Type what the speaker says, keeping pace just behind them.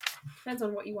Depends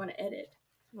on what you want to edit.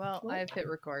 Well, What? I've hit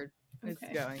record. It's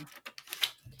Okay. going.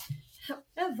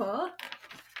 However,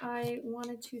 I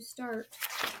wanted to start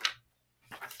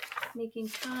making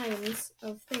times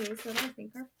of things that I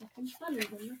think are fucking funny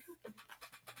when we're talking.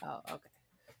 Oh, okay.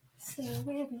 So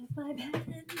where is my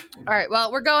pen? All right.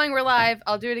 Well, we're going. We're live.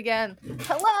 I'll do it again.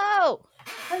 Hello.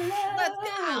 Hello. Let's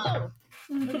go.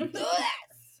 Let's do this.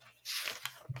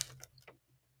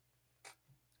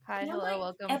 Hi. You know, Hello. my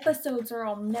Welcome. episodes are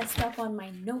all messed up on my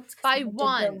notes. 'Cause I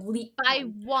By had to one. delete By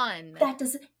them. one. That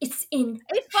doesn't. It's in.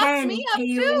 It fucks me up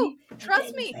Kaylee. too.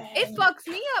 Trust me, David. it fucks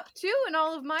me up too, and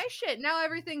all of my shit. Now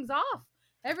everything's off.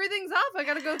 Everything's off. I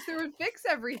gotta go through and fix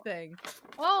everything.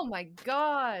 Oh my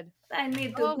god. I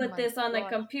need to Oh put my this on the God.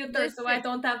 computer so I Listen,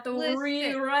 don't have to listen.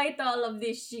 rewrite all of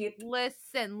this shit.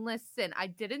 Listen. I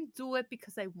didn't do it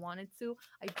because I wanted to.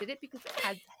 I did it because it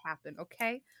had to happen,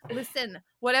 okay? Listen,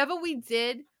 whatever we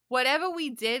did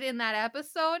in that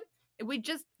episode, we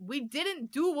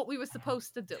didn't do what we were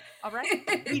supposed to do, all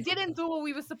right? We didn't do what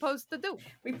we were supposed to do.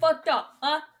 We fucked up,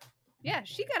 huh? Yeah,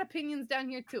 she got opinions down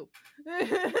here too.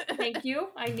 Thank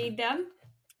you. I need them.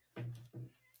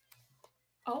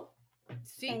 Oh,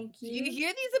 See, thank do you you.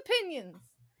 hear these opinions?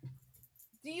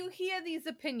 Do you hear these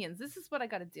opinions? This is what I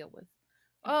got to deal with.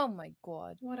 Oh my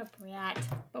god. What a brat.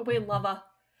 But we love her.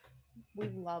 We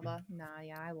love her. Nah,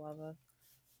 yeah, I love her.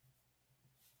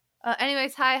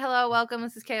 Anyways, hi, hello, welcome.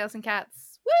 This is Chaos and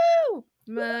Cats. Woo!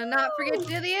 Not forget to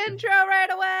do the intro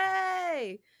right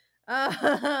away.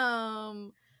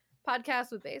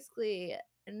 Podcast with basically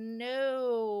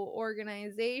no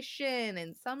organization,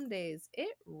 and some days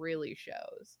it really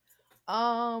shows.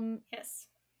 Yes.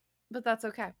 But that's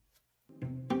okay.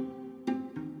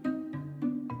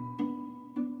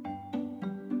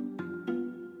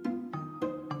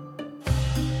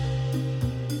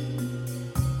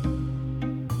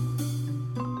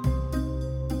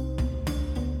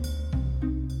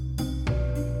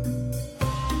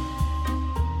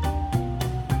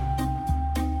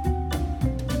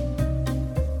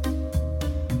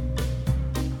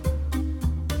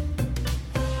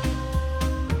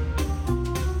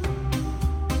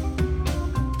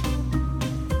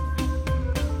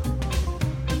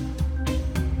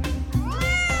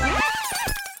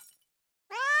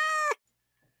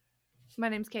 My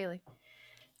name's Kaylee.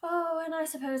 Oh, and I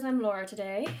suppose I'm Laura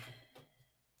today.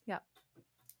 Yep.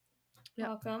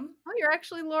 Welcome. Oh, you're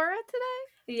actually Laura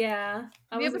today? Yeah.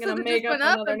 I The wasn't episode gonna that just make up went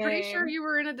up, another I'm pretty name. sure you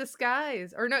were in a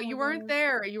disguise. Or no, you weren't was.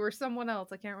 there. You were someone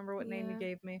else. I can't remember what name you Yeah.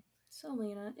 gave me.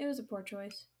 Selena. It was a poor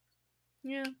choice.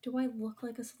 Yeah. Do I look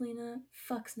like a Selena?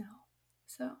 Fucks no.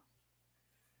 So.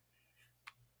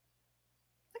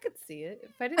 I could see it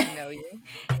if I didn't know you.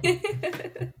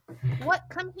 What?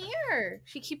 Come here.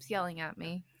 She keeps yelling at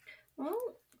me. Well,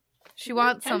 She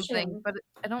wants attention. something, but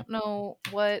I don't know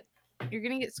what. You're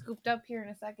going to get scooped up here in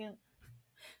a second.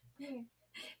 You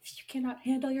cannot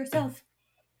handle yourself.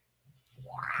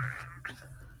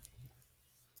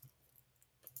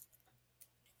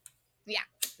 Yeah,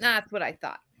 that's what I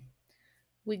thought.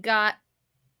 We got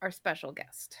our special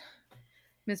guest,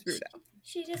 Miss Rudo.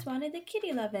 She just wanted the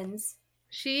kitty lovin's.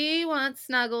 She wants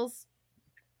snuggles.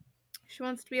 She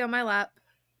wants to be on my lap.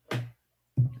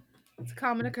 It's a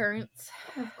common occurrence.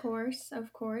 Of course.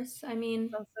 I mean,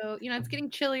 Also, it's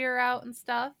getting chillier out and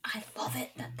stuff. I love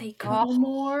it that they cuddle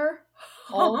more.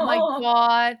 Oh my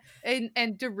god.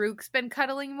 And Daruk's been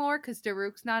cuddling more because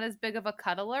Daruk's not as big of a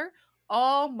cuddler.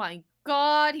 Oh my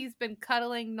god, he's been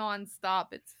cuddling nonstop.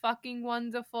 It's fucking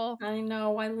wonderful. I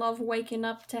know. I love waking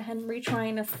up to Henry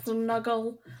trying to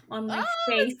snuggle on my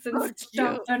face and so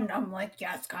stuff. cute. And I'm like,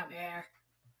 yes, come here.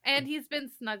 And he's been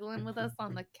snuggling with us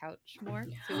on the couch more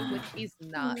too, which he's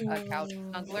not a couch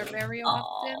snuggler very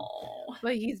often. Oh.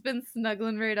 But he's been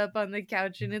snuggling right up on the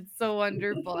couch, and it's so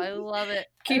wonderful. I love it.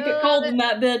 Keep it cold in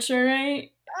that bitch,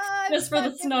 alright? Just for the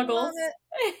fucking snuggles.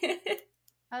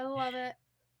 I love it.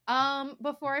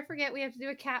 Before I forget, we have to do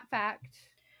a cat fact.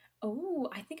 Oh,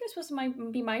 I think it was supposed to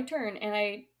be my turn, and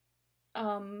I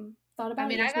thought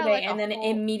about it I got yesterday, and then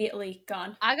immediately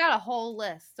gone. I got a whole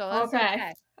list, so that's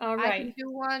okay. All I right. can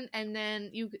do one, and then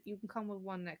you can come with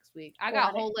one next week. I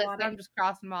got a whole list. I'm just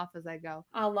crossing them off as I go.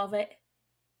 I love it.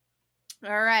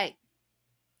 All right.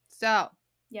 So.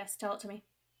 Yes, tell it to me.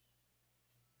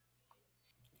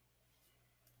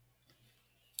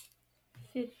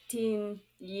 15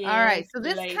 years All right, so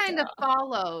this later. kind of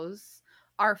follows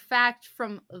our fact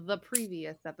from the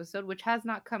previous episode, which has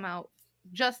not come out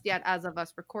just yet as of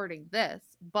us recording this,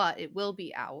 but it will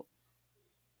be out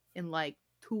in like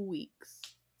 2 weeks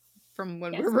from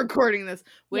when Yes. we're recording this,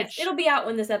 Yes, which it'll be out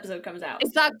when this episode comes out.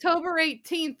 it's October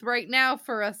 18th right now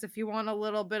for us. If you want a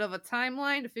little bit of a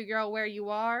timeline to figure out where you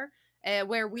are,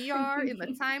 where we are in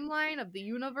the timeline of the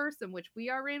universe in which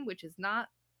we are in, which is not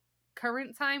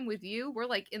current time with you. We're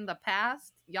like in the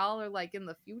past. Y'all are like in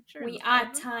the future. We in the are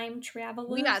present. time travelers.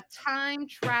 We are time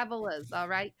travelers, all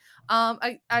right?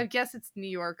 I guess it's New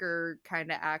Yorker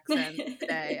kind of accent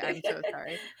today. I'm so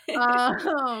sorry.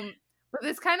 But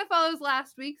this kind of follows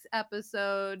last week's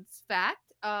episode's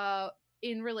fact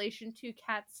in relation to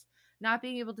cats not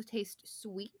being able to taste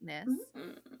sweetness.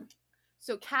 Mm.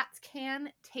 So cats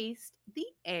can taste the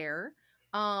air.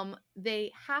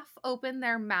 They half open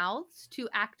their mouths to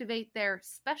activate their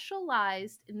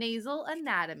specialized nasal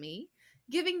anatomy,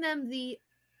 giving them the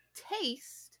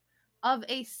taste of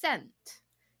a scent.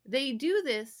 They do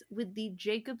this with the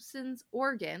Jacobson's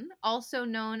organ, also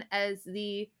known as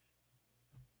the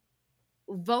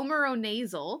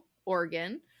vomeronasal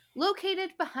organ,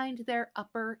 located behind their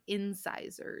upper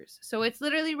incisors. So it's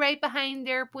literally right behind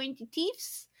their pointy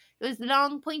teeth, those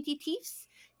long pointy teeth.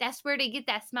 That's where they get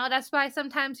that smell. That's why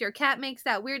sometimes your cat makes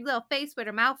that weird little face with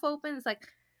her mouth open. It's like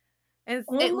it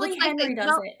Only looks like Henry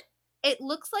does it. It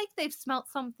looks like they've smelt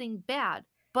something bad,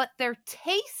 but they're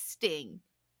tasting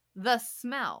the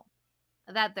smell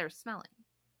that they're smelling.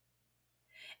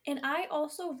 And I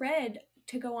also read,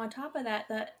 to go on top of that,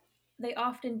 that they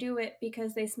often do it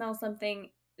because they smell something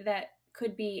that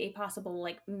could be a possible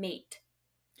like mate.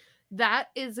 That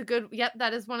is a good, yep,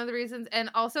 that is one of the reasons.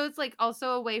 And also it's like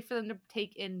also a way for them to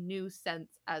take in new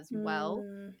scents as well.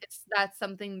 That's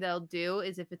something they'll do,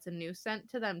 is if it's a new scent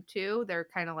to them too, they're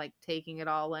kind of like taking it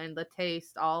all in, the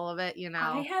taste, all of it, you know.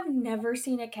 I have never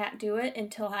seen a cat do it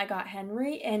until I got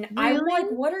Henry, and Really? I'm like,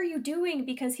 what are you doing?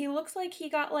 Because he looks like he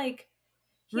got like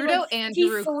Rudo and he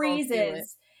Daruk both do it.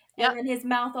 freezes. Yep. And then his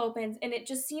mouth opens, and it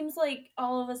just seems like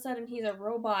all of a sudden he's a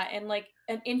robot, and like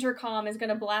an intercom is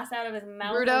gonna blast out of his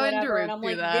mouth Rudo or whatever. and And I'm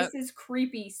like, this is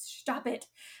creepy. Stop it.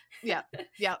 Yeah,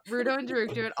 yeah. Rudo and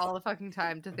Daruk do it all the fucking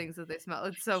time to things that they smell.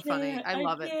 It's so funny. I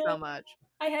love it so much.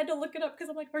 I had to look it up because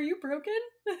I'm like, are you broken?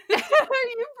 Are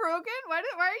you broken? Why are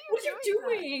you what are you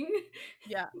doing?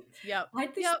 Yeah, yeah. I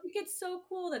just think it's so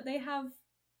cool that they have.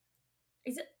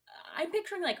 Is it? I'm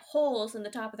picturing like holes in the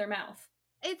top of their mouth.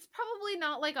 It's probably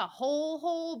not like a whole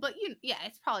hole, but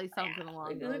it's probably something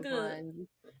along those lines.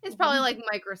 It's probably like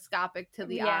microscopic to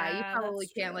the eye. You probably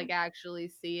can't like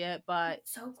actually see it, but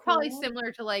it's so cool. Probably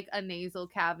similar to like a nasal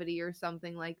cavity or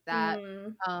something like that.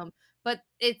 But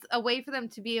it's a way for them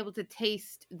to be able to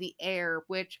taste the air,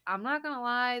 which I'm not gonna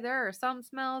lie, there are some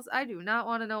smells I do not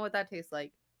want to know what that tastes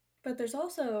like. But there's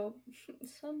also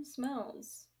some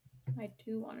smells I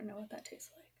do want to know what that tastes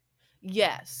like.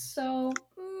 Yes. So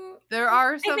there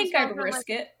are some. I think I'd risk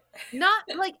it. Not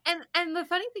like, and the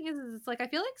funny thing is it's like I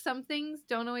feel like some things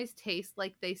don't always taste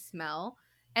like they smell,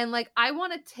 and like I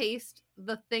want to taste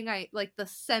the thing I like, the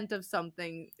scent of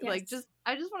something. Yes. Like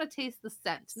I just want to taste the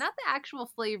scent, not the actual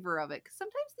flavor of it, because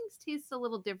sometimes things taste a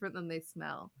little different than they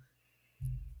smell.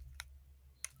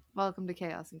 Welcome to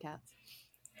Chaos and Cats.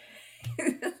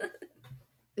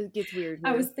 It gets weird.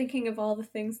 I was thinking of all the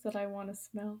things that I want to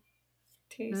smell,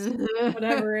 taste,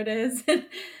 whatever it is.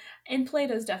 And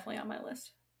Play-Doh's definitely on my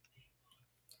list.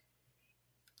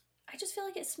 I just feel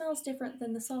like it smells different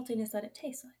than the saltiness that it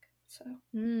tastes like. So,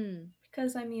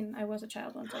 because I mean, I was a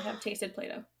child once. I have tasted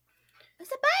Play-Doh.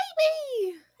 It's a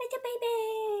baby! It's a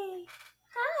baby!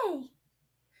 Hi!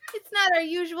 It's not our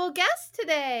usual guest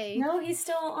today. No, he's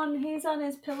on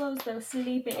his pillows though,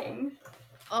 sleeping.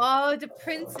 Oh, the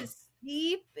prince is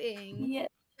sleeping. Yeah,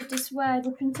 that is why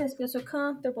the princess feels so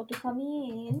comfortable to come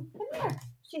in. Come here.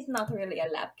 She's not really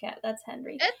a lap cat. That's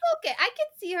Henry. It's okay. I can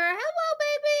see her. Hello,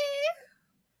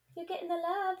 baby. You're getting the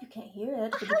love. You can't hear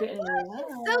it, but you're getting the love.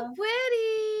 So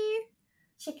pretty.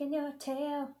 Shaking your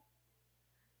tail.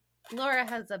 Laura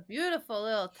has a beautiful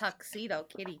little tuxedo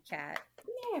kitty cat.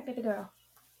 Come here, baby girl.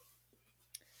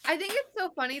 I think it's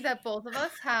so funny that both of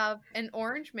us have an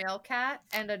orange male cat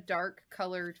and a dark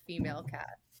colored female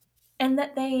cat. And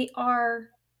that they are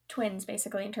twins,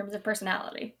 basically, in terms of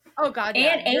personality. Oh, God,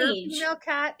 yeah. And Your age. female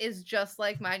cat is just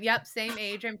like mine. Yep, same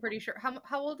age, I'm pretty sure.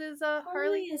 How old is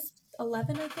Harley? Is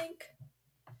 11, I think.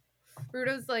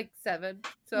 Rudo's like 7,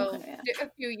 so a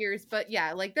few years. But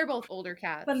yeah, like they're both older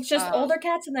cats. But it's just older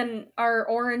cats, and then our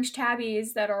orange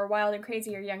tabbies that are wild and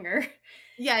crazy are younger.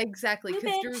 Yeah, exactly.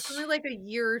 Because Drew's only like a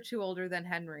year or two older than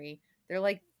Henry. They're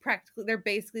like they're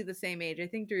basically the same age. I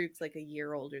think Drew's like a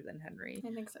year older than Henry.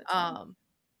 I think so too.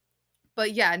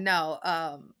 But yeah,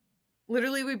 no.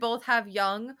 Literally, we both have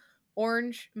young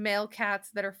orange male cats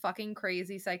that are fucking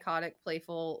crazy, psychotic,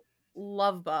 playful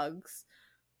love bugs.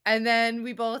 And then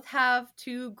we both have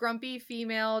 2 grumpy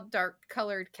female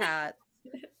dark-colored cats,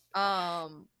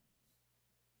 um,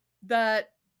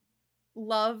 that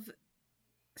love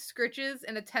scritches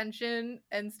and attention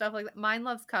and stuff like that. Mine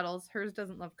loves cuddles, hers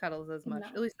doesn't love cuddles as much, No.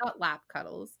 at least not lap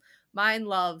cuddles. Mine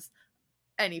loves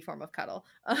any form of cuddle.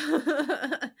 Really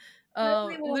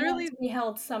will want Literally to be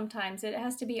held sometimes. It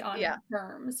has to be on yeah, her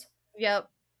terms. yep,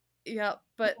 yep, It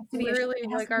but has to be literally, it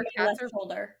has like, to be our my cats left are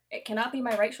shoulder. It cannot be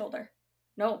my right shoulder.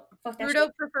 No, fuck that shit. Rudo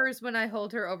prefers when I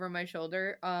hold her over my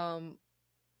shoulder,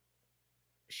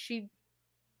 she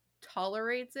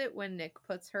tolerates it when Nick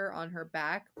puts her on her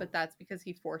back, but that's because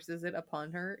he forces it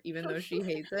upon her even though she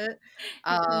hates it.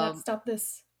 You cannot Um, stop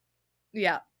this.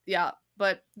 yeah, yeah,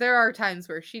 but there are times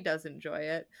where she does enjoy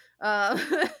it.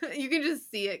 You can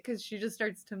just see it because she just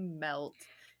starts to melt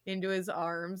into his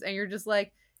arms, and you're just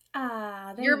like,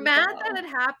 Ah, there you're you mad go. that it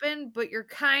happened, but you're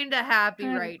kind of happy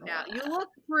Kinda right now. You glad. look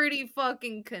pretty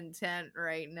fucking content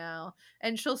right now.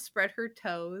 And she'll spread her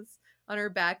toes on her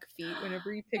back feet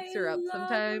whenever he picks I her up love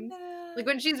sometimes. Like that.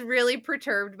 when she's really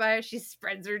perturbed by it, she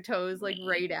spreads her toes like Me.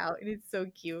 right out, and it's so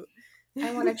cute.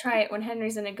 I want to try it when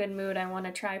Henry's in a good mood. I want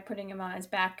to try putting him on his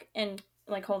back and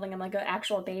like holding him like an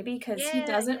actual baby because he Yeah,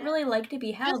 doesn't yeah. really like to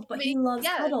be Just held, but he make loves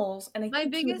yeah. cuddles, and I My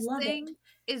think he would biggest love it. thing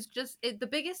is the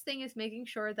biggest thing is making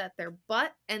sure that their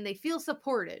butt and they feel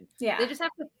supported. Yeah. They just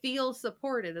have to feel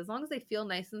supported. As long as they feel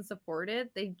nice and supported,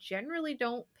 they generally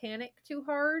don't panic too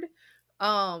hard.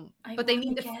 I But they want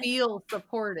need to to get feel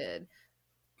supported.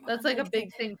 one That's of like a those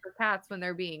big thing for cats when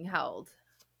they're being held.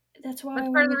 That's why That's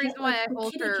I part of want the to get reason why like I the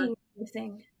hold kitty her. king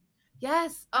thing.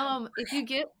 Yes, if you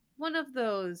get one of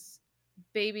those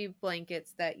baby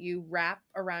blankets that you wrap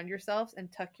around yourself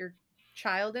and tuck your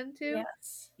child into,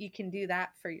 Yes. you can do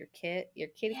that for your kitty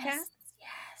cat. Yes.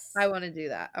 Yes. I want to do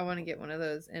that. I want to get one of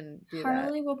those and do that.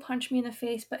 Harley will punch me in the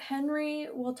face, but Henry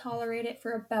will tolerate it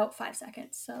for about 5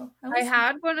 seconds. So I I will see.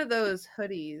 had one of those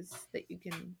hoodies that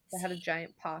had a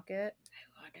giant pocket.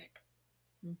 I want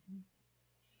it.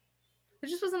 There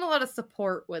just wasn't a lot of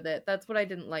support with it. That's what I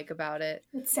didn't like about it.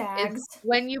 It Is sags.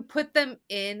 when you put them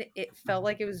in, it felt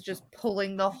like it was just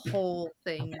pulling the whole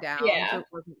thing down, so Yeah. it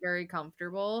wasn't very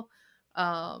comfortable.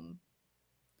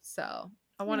 So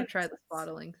I want to Makes try the sense.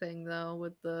 swaddling thing though,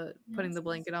 with the putting the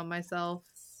blanket on myself,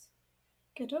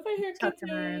 Get over here, tucking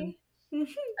her in.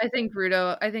 kitty. I think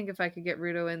if I could get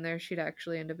Rudo in there, she'd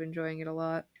actually end up enjoying it a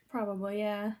lot. Probably,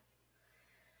 yeah.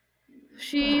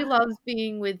 She loves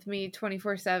being with me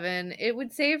 24/7. It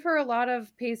would save her a lot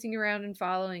of pacing around and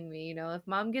following me. You know, if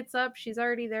mom gets up, she's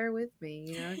already there with me.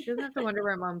 You know, she doesn't have to wonder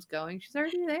where mom's going. She's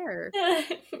already there.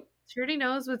 She already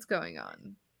knows what's going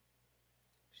on.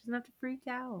 She doesn't have to freak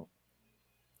out.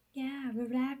 Yeah,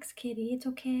 relax, kitty. It's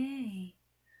okay.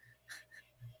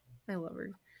 I love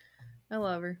her. I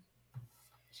love her.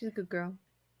 She's a good girl.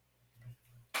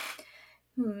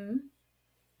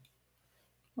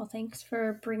 Well, thanks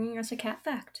for bringing us a cat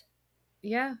fact.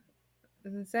 Yeah,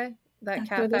 doesn't say that That's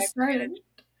cat where this fact started.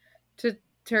 to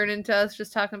turn into us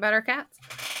just talking about our cats.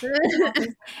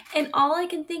 And all I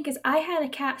can think is I had a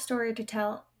cat story to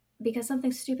tell because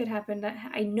something stupid happened.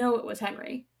 I know it was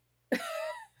Henry.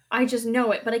 I just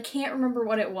know it, but I can't remember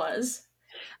what it was.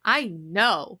 I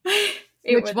know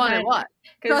Which one it was.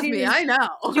 Trust me, I know.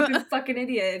 Stupid fucking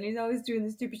idiot, and he's always doing the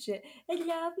stupid shit. I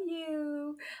love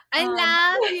you. I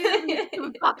love you,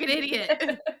 you fucking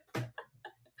idiot.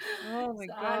 Oh my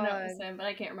So god. I know it was him, but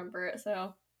I can't remember it.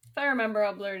 So if I remember,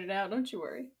 I'll blurt it out. Don't you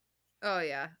worry. Oh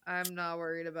yeah, I'm not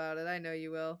worried about it. I know you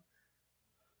will.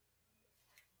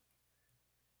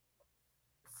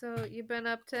 So you been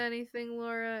up to anything,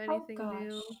 Laura? Anything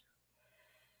new?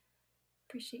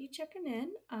 Appreciate you checking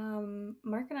in.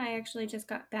 Mark and I actually just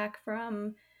got back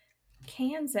from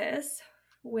Kansas,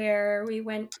 where we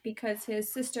went because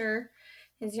his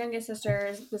youngest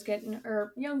sister was getting,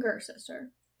 or younger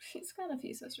sister, she's got a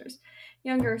few sisters,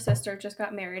 younger sister just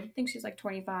got married. I think she's like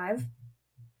 25.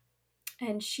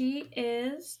 And she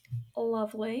is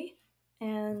lovely.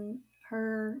 And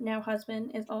her now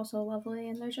husband is also lovely.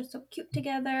 And they're just so cute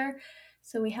together.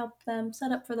 So we helped them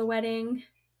set up for the wedding.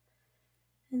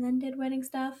 And then did wedding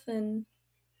stuff. And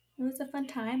it was a fun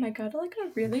time. I got like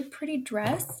a really pretty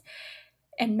dress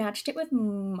and matched it with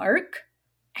Mark.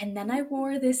 And then I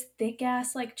wore this thick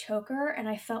ass like choker, and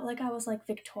I felt like I was like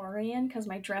Victorian because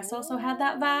my dress also had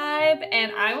that vibe,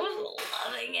 and I was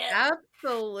loving it.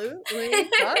 Absolutely.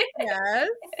 Fuck yes.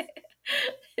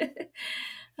 It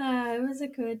was a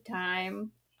good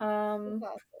time. That's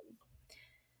awesome.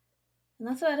 And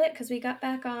that's about it because we got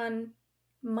back on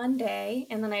Monday,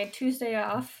 and then I had Tuesday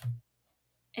off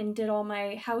and did all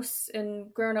my house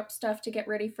and grown up stuff to get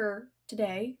ready for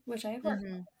today, which I have work.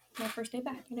 my first day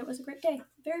back, and it was a great day.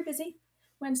 Very busy.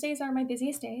 Wednesdays are my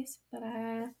busiest days, but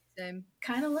I Same.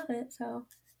 kind of love it, so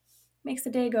makes the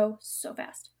day go so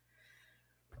fast.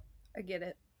 I get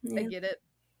it. Yeah. I get it.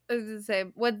 I was gonna say,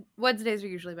 Wednesdays are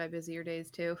usually my busier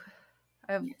days too.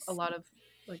 I have Yes. a lot of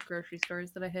like grocery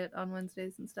stores that I hit on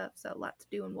Wednesdays and stuff, so a lot to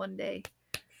do in one day.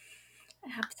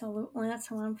 Absolutely, that's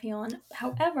how I'm feeling.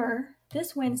 However,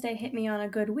 this Wednesday hit me on a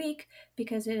good week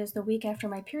because it is the week after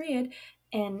my period,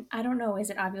 and I don't know, is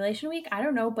it ovulation week? I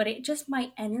don't know, but it just,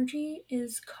 my energy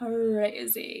is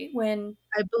crazy when,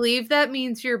 I believe that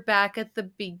means you're back at the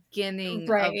beginning of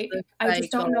right, the I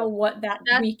just don't know cycle. what that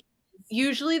That's week is.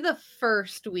 usually the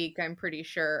first week, I'm pretty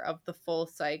sure, of the full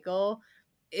cycle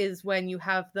is when you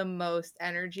have the most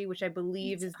energy, which I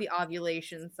believe is the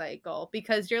ovulation cycle,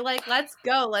 because you're like, let's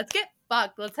go, let's get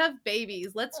fucked, let's have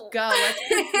babies, let's go, let's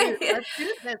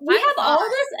do this. We I'm have all hot.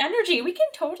 this energy. We can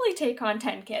totally take on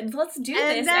 10 kids. Let's do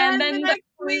And this. And then the then the next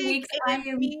 3 week, weeks, I it am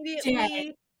dead.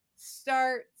 immediately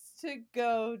starts to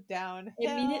go downhill.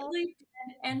 Immediately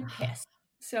dead and pissed.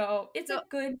 So it's So a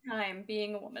good time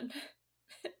being a woman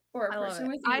or a I love person it.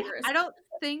 with uterus. I don't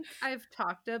think I've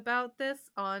talked about this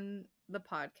on the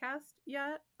podcast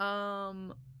yet. I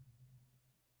don't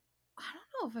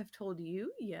know if I've told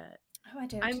you yet. Oh, I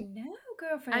don't I'm know, I'm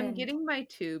girlfriend. getting my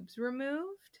tubes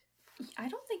removed. I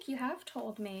don't think you have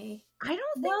told me. I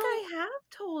don't think Well, I have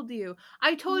told you.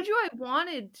 I told you I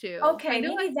wanted to. I okay,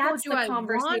 know I maybe told that's you the I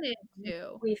conversation wanted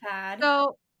to. we've had.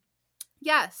 So,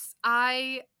 yes,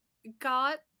 I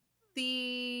got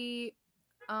the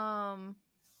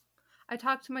I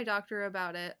talked to my doctor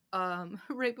about it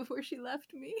right before she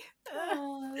left me.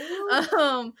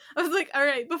 Oh. I was like, all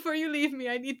right, before you leave me,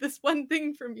 I need this one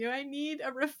thing from you. I need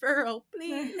a referral,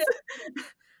 please.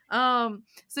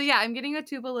 So yeah, I'm getting a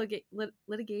tubal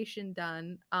litigation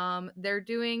done. They're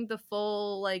doing the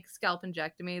full like scalp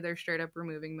injectomy. They're straight up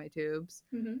removing my tubes.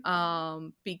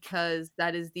 Because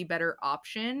that is the better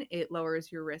option. It lowers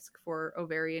your risk for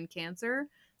ovarian cancer.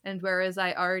 And whereas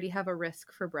I already have a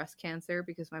risk for breast cancer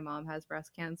because my mom has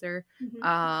breast cancer,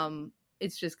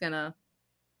 it's just gonna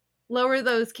lower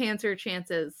those cancer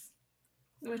chances,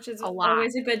 Which is a lot.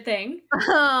 always a good thing.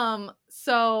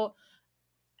 So,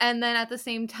 and then at the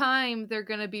same time, they're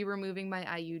gonna be removing my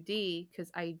IUD because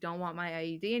I don't want my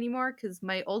IUD anymore. Because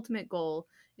my ultimate goal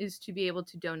is to be able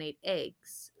to donate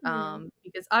eggs.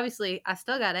 Because obviously I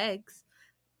still got eggs.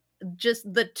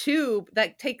 Just the tube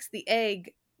that takes the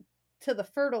egg to the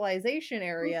fertilization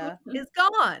area is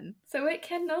gone. So it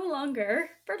can no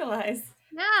longer fertilize.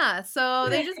 Yeah, so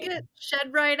they just get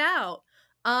shed right out.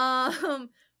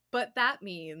 But that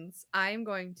means I'm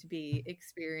going to be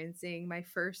experiencing my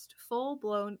first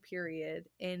full-blown period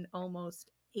in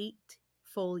almost 8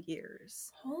 full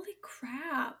years. Holy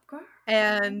crap, girl.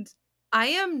 And I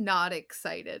am not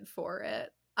excited for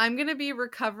it. I'm going to be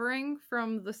recovering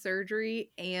from the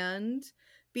surgery and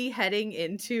be heading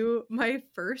into my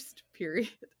first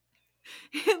period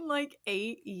in like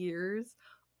 8 years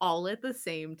all at the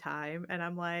same time. And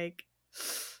I'm like,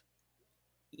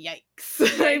 yikes.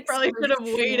 I probably should have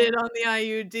waited on the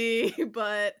IUD,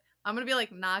 but I'm going to be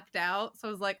like knocked out. So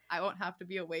I was like, I won't have to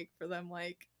be awake for them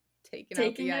like taking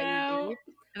out the IUD.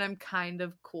 And I'm kind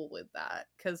of cool with that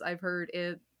because I've heard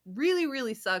it really,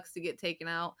 really sucks to get taken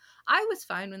out. I was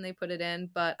fine when they put it in,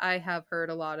 but I have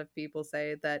heard a lot of people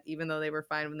say that even though they were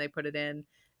fine when they put it in,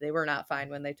 they were not fine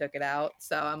when they took it out.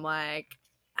 So I'm like,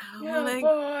 I don't want to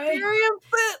experience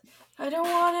it. I don't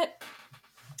want it.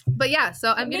 But yeah,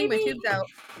 so I'm getting my tubes out.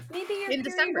 Maybe your in period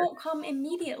December won't come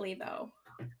immediately though.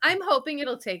 I'm hoping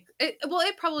it'll take it. Well,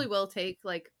 it probably will take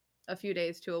like a few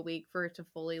days to a week for it to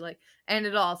fully like, and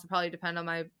it'll also probably depend on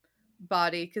my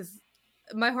body because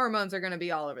my hormones are going to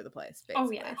be all over the place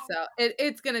basically. Oh yeah. So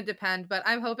it's going to depend, but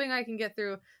I'm hoping I can get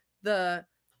through the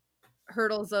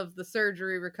hurdles of the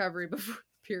surgery recovery before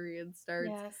the period starts.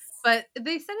 Yes. But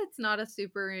they said it's not a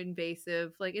super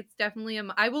invasive, like it's definitely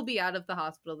I will be out of the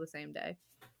hospital the same day.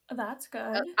 That's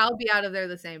good. I'll be out of there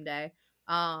the same day.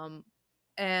 And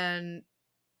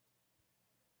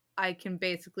I can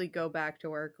basically go back to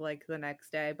work like the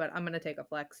next day, but I'm going to take a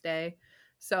flex day.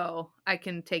 So I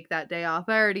can take that day off.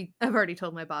 I've already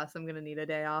told my boss I'm going to need a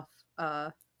day off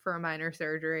for a minor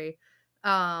surgery.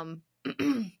 So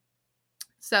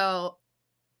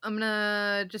I'm going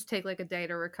to just take like a day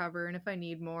to recover. And if I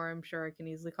need more, I'm sure I can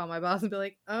easily call my boss and be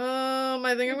like,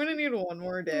 I think I'm going to need one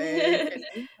more day. Can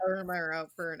you cover my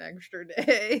route for an extra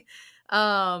day?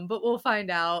 But we'll find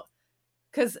out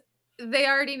because they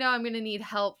already know I'm going to need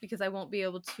help because I will be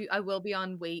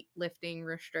on weightlifting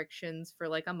restrictions for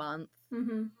like a month.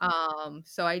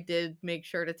 So I did make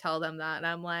sure to tell them that. And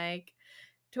I'm like,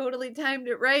 totally timed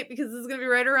it right because this is gonna be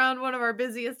right around one of our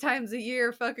busiest times of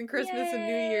year, fucking Christmas and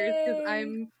New Year's, because Yay!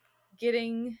 I'm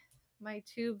getting my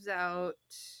tubes out.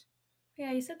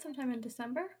 Yeah, you said sometime in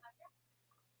December.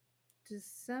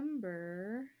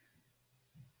 December,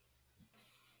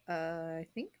 I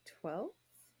think 12th.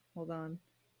 Hold on,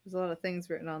 there's a lot of things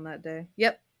written on that day.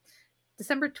 Yep,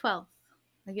 December 12th.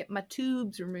 I get my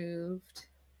tubes removed.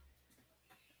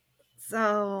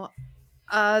 So,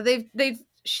 they've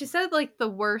she said like the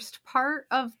worst part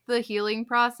of the healing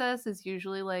process is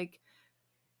usually like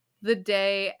the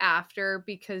day after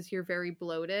because you're very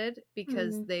bloated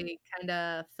because Mm. they kind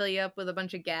of fill you up with a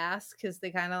bunch of gas because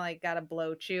they kind of like got to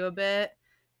bloat you a bit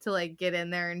to like get in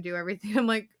there and do everything. I'm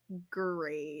like,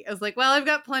 great. I was like, well, I've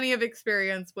got plenty of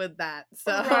experience with that.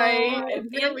 So Right.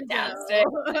 here we Fantastic.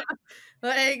 go.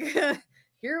 Like,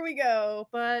 here we go.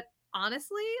 But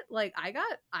honestly, like I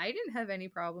didn't have any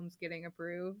problems getting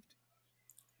approved.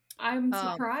 I'm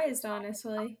Um, surprised,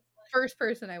 honestly. First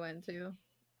person I went to,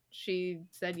 she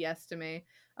said yes to me.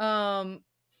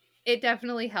 It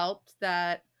definitely helped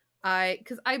that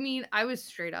because I mean, I was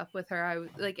straight up with her. I was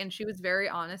like, and she was very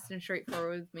honest and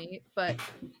straightforward with me. But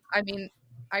I mean,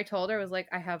 I told her, I was like,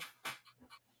 I have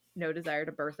no desire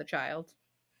to birth a child,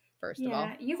 first of all.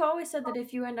 Yeah, you've always said that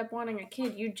if you end up wanting a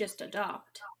kid, you just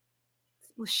adopt.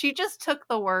 She just took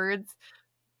the words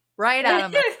right out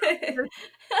of my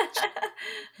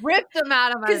ripped them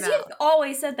out of my Because mouth. you've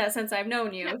always said that since I've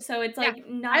known you, Yeah. so it's Yeah. like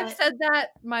not. I've said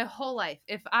that my whole life.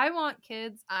 If I want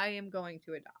kids, I am going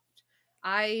to adopt.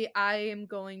 I am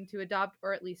going to adopt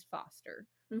or at least foster.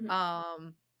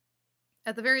 Mhm.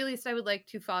 At the very least, I would like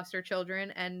to foster children,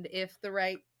 and if the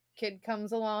right kid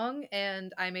comes along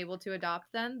and I'm able to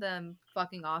adopt them, then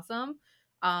fucking awesome.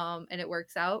 And it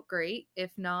works out great.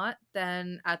 If not,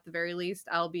 then at the very least,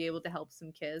 I'll be able to help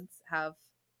some kids have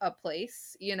a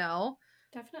place, you know.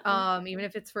 Definitely. Even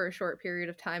if it's for a short period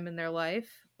of time in their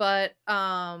life. But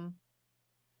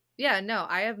yeah, no,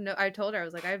 I told her, I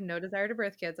was like, I have no desire to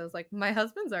birth kids. I was like, my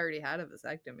husband's already had a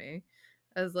vasectomy.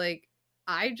 I was like,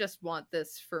 I just want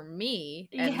this for me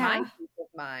and my Yeah. peace of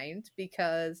mind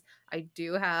because I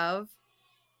do have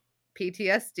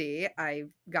PTSD.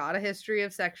 I've got a history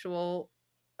of sexual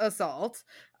assault.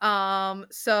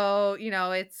 So, you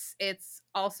know, it's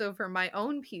also for my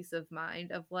own peace of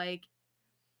mind of like,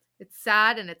 it's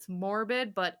sad and it's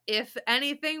morbid, but if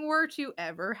anything were to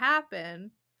ever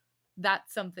happen,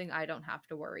 that's something I don't have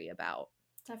to worry about.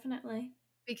 Definitely.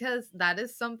 Because that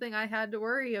is something I had to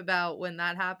worry about when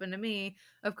that happened to me.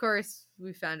 Of course,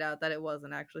 we found out that it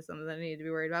wasn't actually something that I needed to be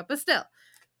worried about, but still,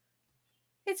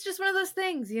 it's just one of those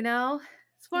things, you know?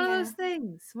 It's one of Yeah. those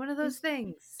things. One of those Just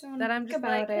things don't that I'm think just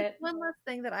like, about it's it. one less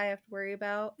thing that I have to worry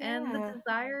about. And the Yeah.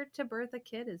 desire to birth a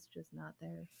kid is just not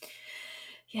there.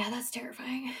 Yeah, that's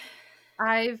terrifying.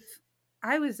 I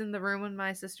was in the room when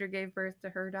my sister gave birth to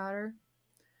her daughter,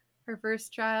 her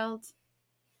first child.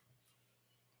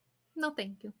 No,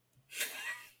 thank you.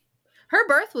 Her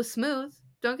birth was smooth.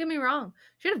 Don't get me wrong.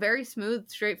 She had a very smooth,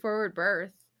 straightforward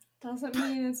birth. Doesn't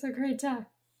mean it's a great time.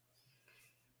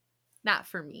 Not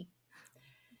for me.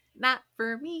 Not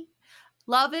for me.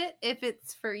 Love it if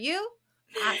it's for you.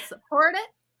 I support it.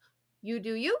 You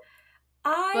do you.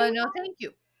 But no, thank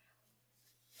you.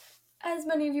 As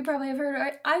many of you probably have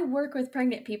heard, I work with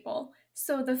pregnant people.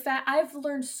 So the fact I've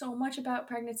learned so much about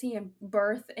pregnancy and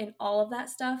birth and all of that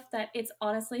stuff that it's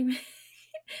honestly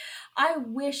I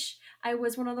wish I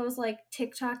was one of those like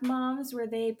TikTok moms where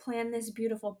they plan this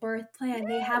beautiful birth plan.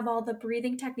 They have all the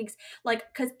breathing techniques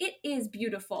like cuz it is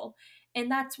beautiful. And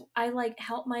that's I like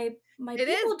help my It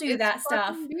is. people do It's that stuff.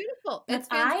 fucking beautiful. But It's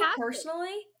I fantastic.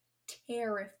 personally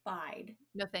terrified.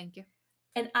 No, thank you.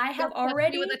 And I have Don't touch me with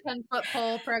already a 10-foot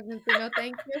pole pregnancy. No,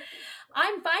 thank you.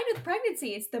 I'm fine with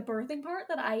pregnancy. It's the birthing part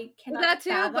that I cannot That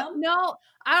too, but fathom. no,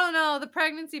 I don't know. The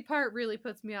pregnancy part really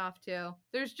puts me off too.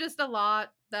 There's just a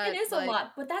lot that It is a like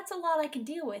lot, but that's a lot I can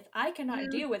deal with. I cannot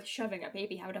deal with shoving a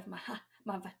baby out of my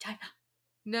vagina.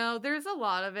 no, there's a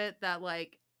lot of it that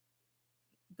like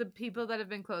the people that have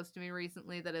been close to me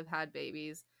recently that have had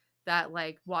babies that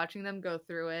like watching them go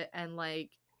through it and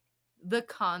like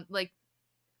like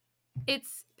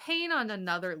it's pain on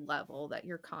another level that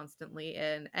you're constantly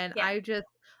in and Yeah.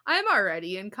 I'm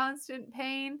already in constant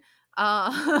pain.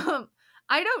 I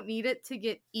don't need it to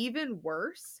get even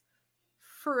worse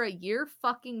for a year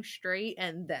fucking straight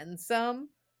and then some.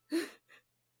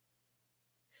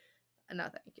 No,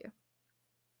 thank you.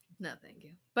 No, thank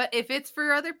you. But if it's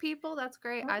for other people, that's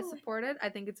great. I support it. I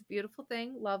think it's a beautiful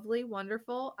thing. Lovely,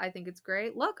 wonderful. I think it's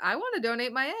great. Look, I want to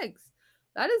donate my eggs.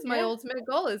 That is my ultimate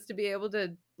goal, is to be able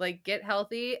to like get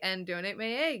healthy and donate my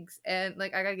eggs. And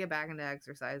like I gotta get back into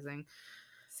exercising.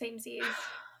 Samesies.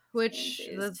 which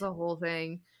that's the whole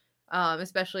thing.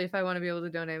 Especially if I want to be able to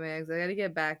donate my eggs, I got to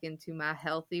get back into my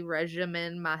healthy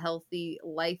regimen, my healthy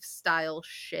lifestyle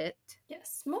shit.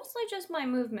 Yes, mostly just my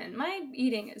movement. My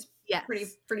eating is pretty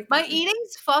fun. My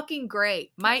eating's fucking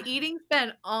great. My eating's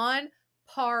been on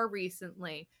par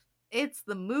recently. It's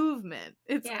the movement.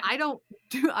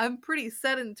 I'm pretty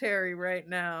sedentary right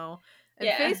now. And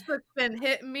Facebook's been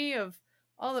hitting me of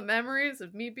all the memories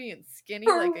of me being skinny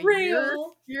like a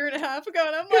year and a half ago.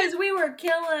 And I'm like, because we were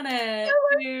killing it.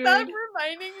 Dude. Stop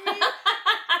reminding me of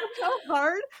how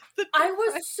hard the I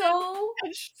was so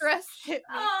and stress hit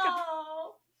me.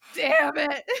 Oh, damn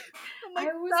it! I'm like,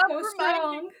 I was so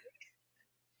strong.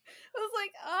 I was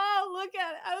like, oh, look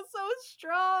at it! I was so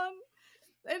strong.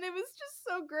 And it was just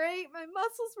so great. My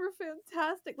muscles were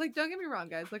fantastic. Like, don't get me wrong,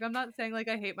 guys. Like, I'm not saying like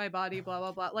I hate my body, blah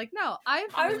blah blah. Like, no,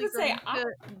 I've really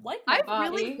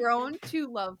grown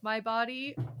to love my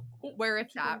body where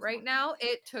it's at right now.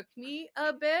 It took me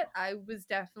a bit. I was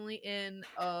definitely in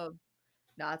a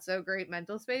not so great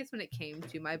mental space when it came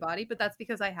to my body, but that's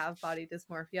because I have body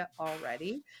dysmorphia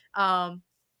already.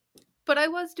 But I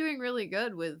was doing really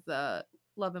good with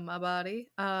loving my body.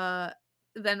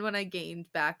 Then when I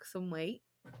gained back some weight,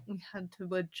 we had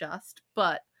to adjust,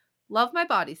 but love my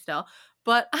body still.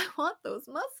 But I want those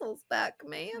muscles back,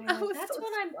 man. That's so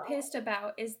what I'm pissed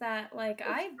about, is that like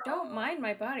I don't mind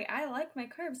my body. I like my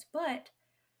curves, but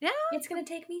it's gonna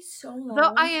take me so long.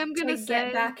 Though I am gonna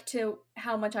get back to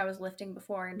how much I was lifting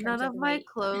before. In terms none of my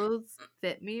clothes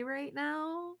fit me right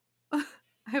now. I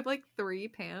have like 3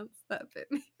 pants that fit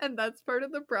me, and that's part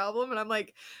of the problem. And I'm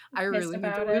like, I really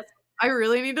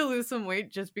need to lose some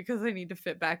weight just because I need to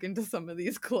fit back into some of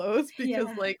these clothes,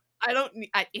 because like I don't need.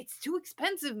 It's too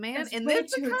expensive, man. It's way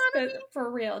too expensive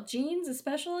for real. Jeans,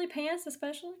 especially pants,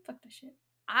 especially. Fuck the shit.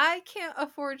 I can't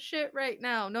afford shit right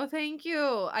now. No, thank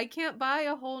you. I can't buy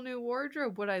a whole new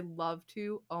wardrobe. Would I love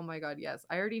to? Oh my god, yes.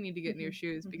 I already need to get new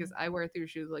shoes because I wear through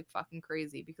shoes like fucking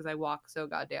crazy because I walk so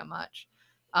goddamn much.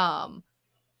 And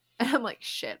I'm like,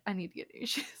 shit, I need to get new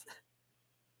shoes.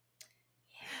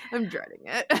 I'm dreading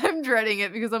it. I'm dreading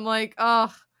it because I'm like,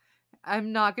 oh,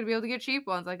 I'm not going to be able to get cheap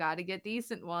ones. I got to get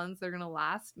decent ones. They're going to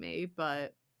last me,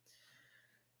 but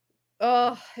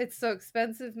oh, it's so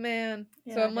expensive, man.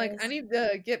 Yeah, so I'm like, I need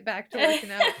to get back to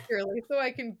working out purely so I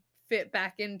can fit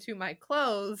back into my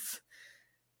clothes.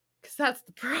 Because that's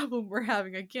the problem we're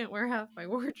having. I can't wear half my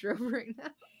wardrobe right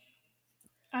now.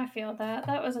 I feel that.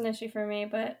 That was an issue for me,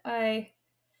 but I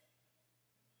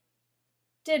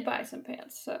did buy some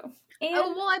pants, so.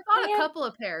 I bought a couple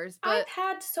of pairs, but I've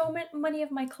had so many of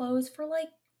my clothes for like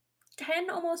 10,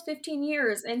 almost 15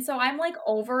 years, and so I'm like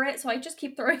over it, so I just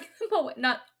keep throwing them away.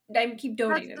 I keep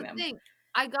donating them. Thing.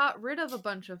 I got rid of a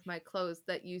bunch of my clothes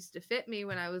that used to fit me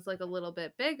when I was like a little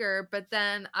bit bigger, but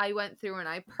then I went through and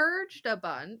I purged a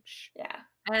bunch. Yeah.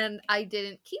 And I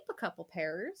didn't keep a couple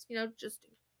pairs, just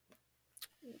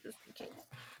in case.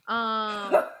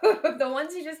 The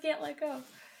ones you just can't let go.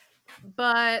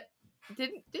 But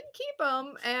didn't keep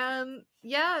them, and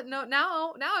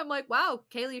now I'm like, wow,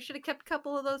 Kaylee, you should have kept a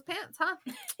couple of those pants, huh?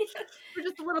 We're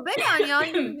just a little big on you. All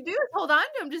you need to do is hold on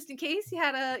to them just in case you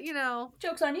had a,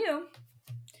 Joke's on you.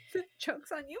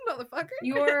 Joke's on you, motherfucker.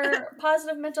 Your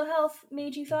positive mental health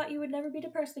made you thought you would never be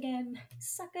depressed again,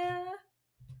 sucker.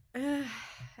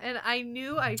 And I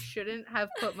knew I shouldn't have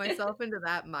put myself into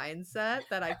that mindset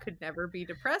that I could never be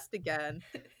depressed again.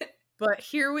 But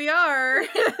here we are.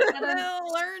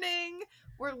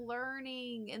 We're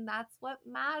learning, and that's what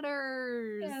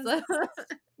matters. Yes.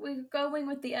 We're going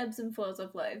with the ebbs and flows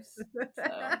of life. So.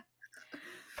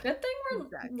 Good thing we're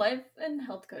life and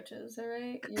health coaches, all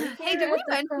right? Hey, did we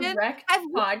mention, have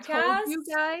we told you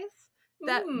guys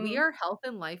that we are health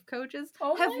and life coaches?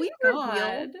 Oh have we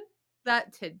revealed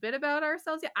that tidbit about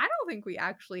ourselves yet? I don't think we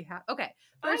actually have. Okay,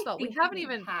 first of all, we haven't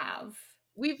even have.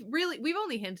 We've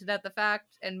only hinted at the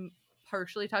fact and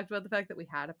partially talked about the fact that we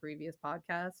had a previous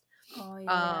podcast. Oh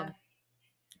yeah.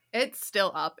 It's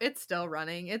still up. It's still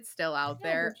running. It's still out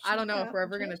there. I don't know if we're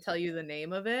ever going to tell you the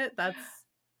name of it. I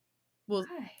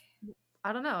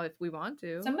don't know if we want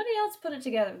to. Somebody else put it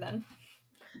together then.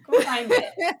 Go find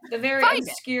it. The very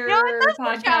obscure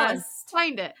podcast.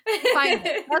 Find it. That's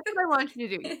what I want you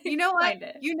to do. You know what?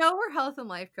 We're health and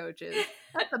life coaches.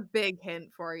 That's a big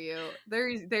hint for you. There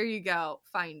you go.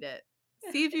 Find it.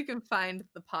 See if you can find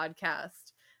the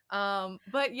podcast.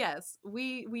 But yes,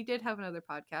 we did have another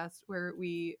podcast where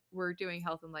we were doing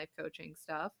health and life coaching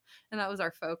stuff, and that was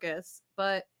our focus.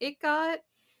 But it got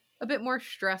a bit more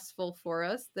stressful for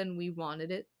us than we wanted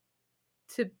it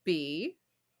to be,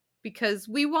 because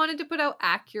we wanted to put out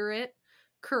accurate,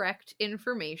 correct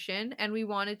information, and we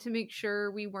wanted to make sure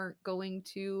we weren't going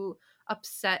to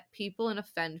upset people and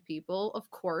offend people. Of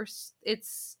course,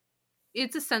 it's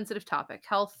a sensitive topic.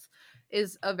 Health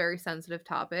is a very sensitive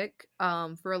topic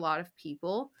for a lot of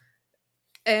people.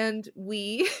 And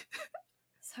we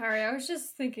Sorry, I was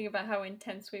just thinking about how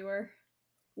intense we were.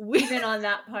 we Even on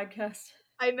that podcast.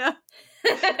 I know.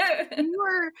 We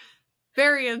were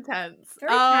very intense.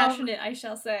 Very passionate, I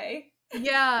shall say.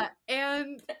 Yeah,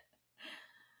 and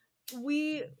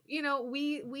we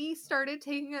started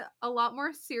taking it a lot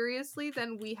more seriously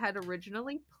than we had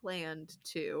originally planned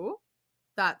to.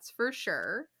 That's for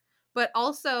sure. But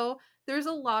also, there's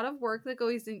a lot of work that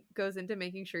goes into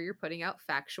making sure you're putting out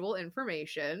factual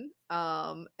information,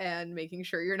 and making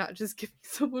sure you're not just giving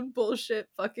someone bullshit,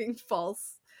 fucking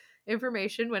false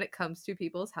information when it comes to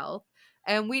people's health.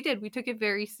 And we took it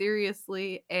very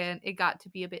seriously, and it got to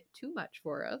be a bit too much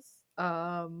for us.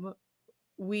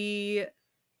 We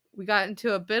got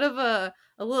into a bit of a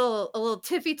little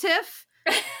tiffy tiff,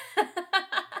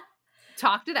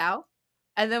 talked it out,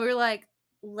 and then we were like,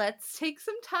 let's take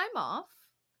some time off.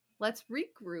 Let's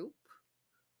regroup.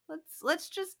 Let's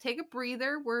just take a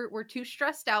breather. We're too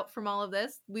stressed out from all of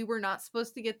this. We were not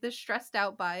supposed to get this stressed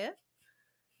out by it,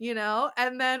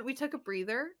 And then we took a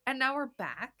breather, and now we're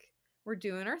back. We're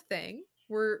doing our thing.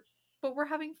 But we're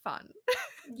having fun.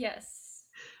 Yes.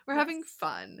 We're having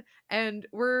fun, and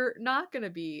we're not going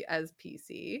to be as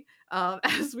PC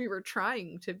as we were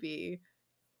trying to be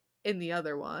in the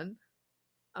other one.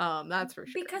 That's for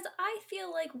sure. Because I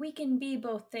feel like we can be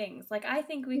both things. Like, I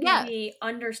think we can be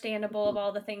understandable of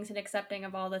all the things and accepting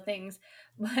of all the things,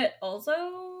 but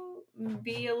also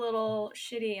be a little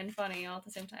shitty and funny all at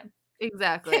the same time.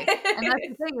 Exactly. And that's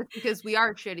the thing, is because we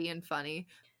are shitty and funny,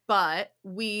 but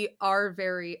we are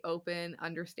very open,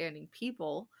 understanding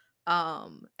people.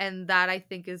 And that, I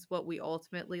think, is what we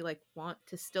ultimately want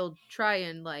to still try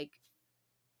and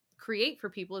create for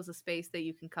people, is a space that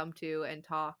you can come to and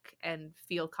talk and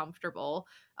feel comfortable,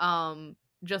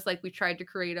 just like we tried to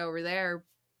create over there.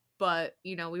 But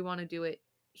we want to do it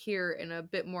here in a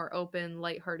bit more open,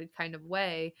 lighthearted kind of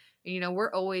way. And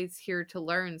we're always here to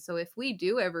learn, so if we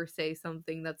do ever say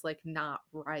something that's not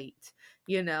right,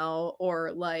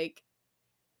 or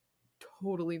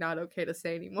totally not okay to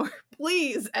say anymore,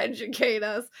 please educate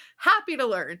us. Happy to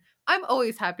learn. I'm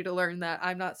always happy to learn that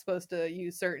I'm not supposed to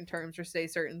use certain terms or say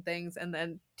certain things, and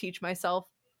then teach myself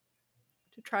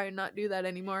to try and not do that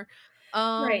anymore.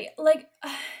 Right.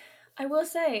 I will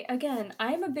say, again,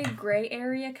 I'm a big gray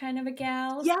area kind of a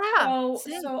gal. Yeah.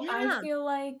 So I feel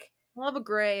like love a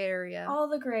gray area. All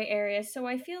the gray areas. So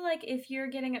I feel like if you're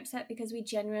getting upset because we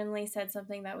genuinely said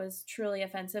something that was truly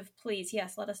offensive, please,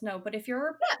 yes, let us know. But if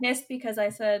you're pissed because I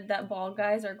said that bald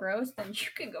guys are gross, then you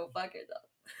can go fuck yourself.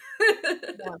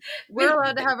 Yeah. We're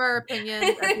allowed to have our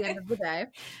opinions at the end of the day.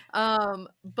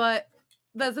 But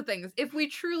that's the thing, is if we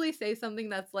truly say something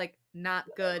that's not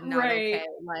good, not okay,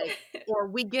 or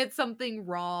we get something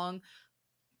wrong,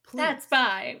 please, that's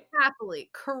fine. Happily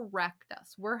correct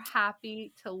us. We're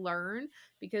happy to learn,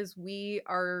 because we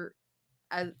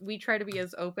try to be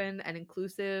as open and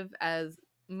inclusive as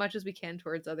much as we can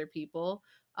towards other people,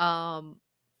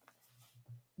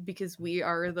 because we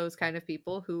are those kind of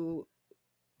people who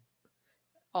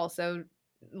also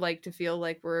like to feel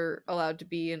like we're allowed to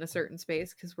be in a certain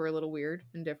space, because we're a little weird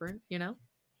and different,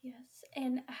 Yes.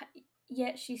 And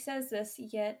yet she says this,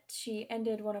 yet she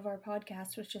ended one of our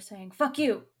podcasts with just saying, fuck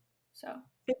you. So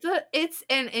it's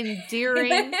an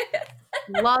endearing,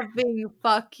 loving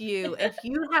fuck you. If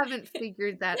you haven't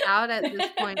figured that out at this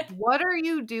point, what are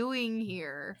you doing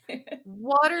here?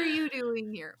 What are you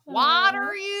doing here? What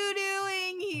are you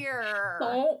doing here?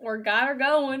 Oh, we got her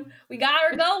going. We got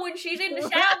her going. She's in the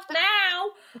shelf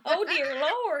now. Oh dear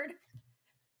Lord.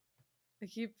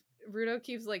 Rudo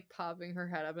keeps popping her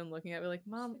head up and looking at me like,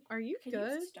 Mom, are you Can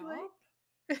good? You stop?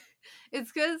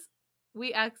 It's because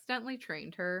we accidentally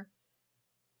trained her.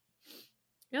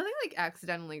 Nothing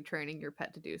accidentally training your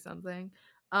pet to do something.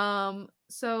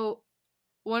 So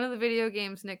one of the video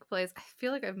games Nick plays, I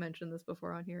feel like I've mentioned this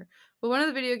before on here, but one of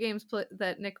the video games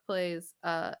that Nick plays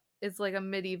is a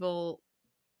medieval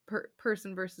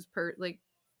person versus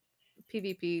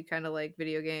PvP kind of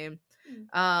video game.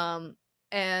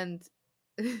 And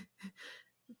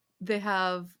they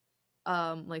have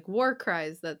war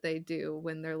cries that they do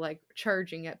when they're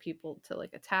charging at people to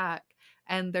attack,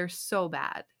 and they're so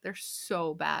bad.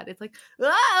 It's like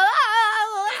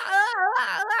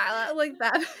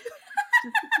that.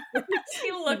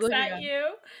 She looks at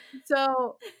you.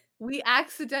 So we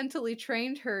accidentally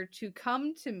trained her to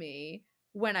come to me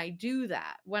when I do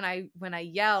that, when I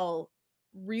yell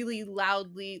really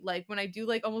loudly, like when I do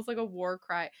like almost like a war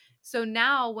cry. So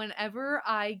now whenever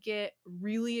I get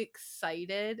really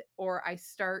excited or I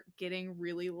start getting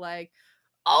really like,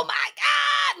 oh my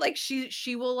god, like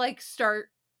she will like start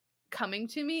coming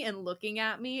to me and looking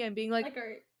at me and being like, Like,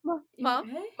 are Mom, you mom,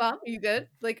 okay? mom, are you good?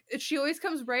 Like she always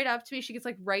comes right up to me. She gets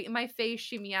like right in my face.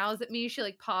 She meows at me. She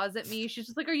like paws at me. She's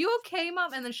just like, "Are you okay,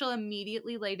 mom?" And then she'll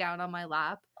immediately lay down on my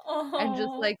lap and just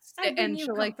Oh, like I sit bring and you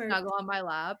she'll like comfort. snuggle on my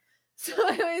lap. So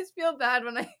I always feel bad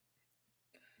when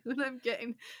I'm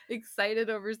getting excited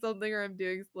over something or I'm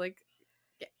doing like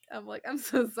I'm like, I'm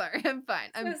so sorry. I'm fine.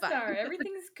 I'm So fine. sorry.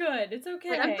 Everything's good. It's Like,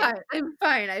 I'm okay. fine. I'm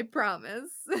fine. I promise.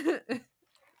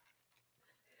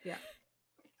 Yeah.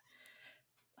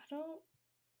 I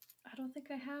don't think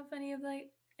I have any of like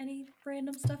any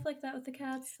random stuff like that with the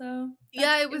cats, so that's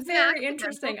Yeah, it was an very accidental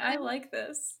interesting. I thing. like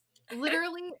this.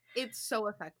 Literally, it's so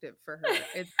effective for her.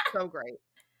 It's so great.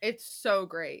 It's so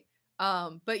great.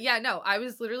 But yeah, no, I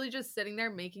was literally just sitting there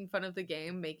making fun of the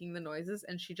game, making the noises,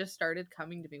 and she just started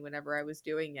coming to me whenever I was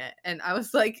doing it. And I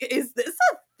was like, is this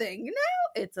a thing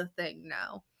now? It's a thing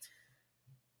now.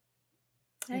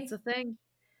 Hey, It's a thing.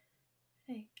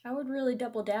 hey, I would really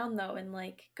double down though and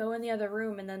like go in the other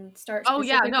room and then start Oh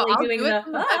yeah, no, specifically I'll doing do it the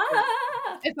from the bedroom.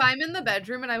 ah! If I'm in the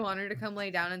bedroom and I want her to come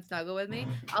lay down and snuggle with me,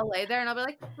 I'll lay there and I'll be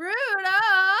like, Rudolph!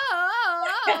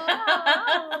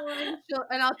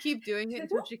 And I'll keep doing it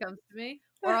until she comes to me.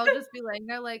 Or I'll just be laying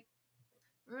there like,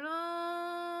 Rudolph!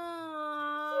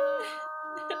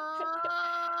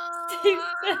 Stay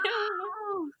still.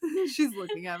 She's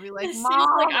looking at me like, She's like, Mom,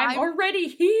 I'm already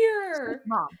here.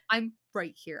 Mom, I'm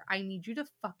right here. I need you to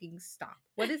fucking stop.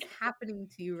 What is happening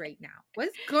to you right now? What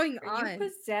is going Are on? you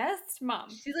possessed, Mom?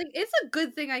 She's like, it's a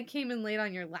good thing I came and laid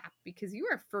on your lap because you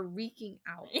are freaking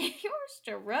out. You're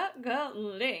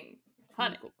struggling,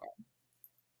 honey. Good girl.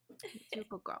 It's your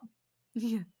good girl.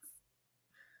 Yeah.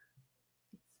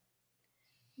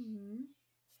 Mm-hmm.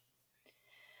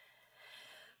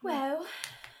 Well,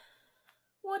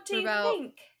 what do you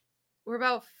think? We're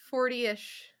about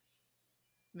 40-ish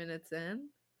minutes in.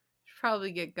 Should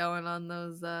probably get going on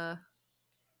those. Do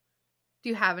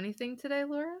you have anything today,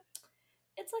 Laura?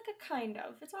 It's like a kind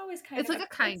of. It's always kind It's of. like a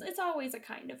kind. It's always a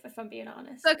kind of, if I'm being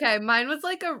honest. Okay, mine was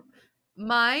like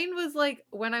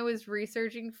when I was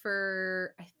researching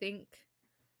for, I think,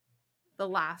 the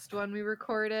last one we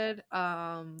recorded.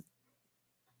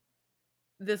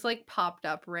 This like popped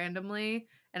up randomly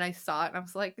and I saw it and I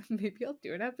was like, maybe I'll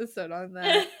do an episode on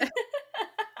that.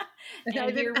 And I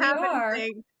didn't have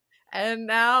anything. And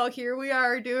now here we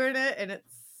are doing it and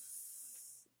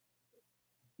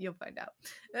you'll find out.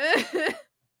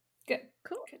 Good.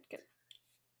 Cool. Good.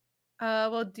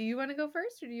 Well, do you want to go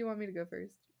first or do you want me to go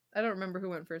first? I don't remember who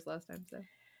went first last time, so. I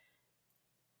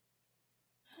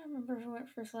don't remember who went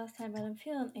first last time, but I'm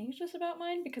feeling anxious about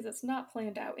mine because it's not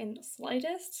planned out in the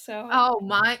slightest. So. Oh,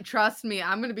 mine! Trust me,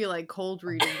 I'm gonna be like cold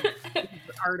reading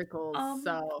articles.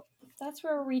 So that's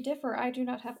where we differ. I do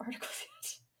not have articles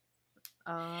yet.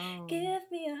 Oh. Give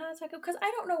me a hot taco because I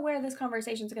don't know where this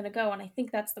conversation is going to go, and I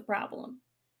think that's the problem.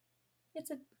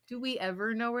 Do we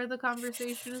ever know where the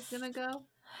conversation is going to go?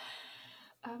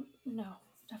 No,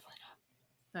 definitely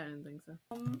not. I didn't think so.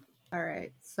 All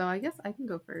right, so I guess I can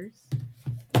go first.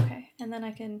 Okay, and then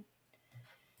I can.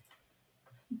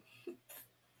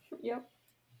 Yep.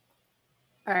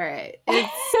 All right.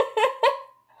 It's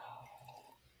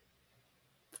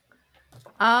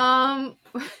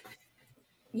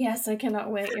Yes, I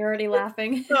cannot wait. You're already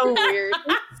laughing. So weird.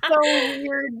 It's so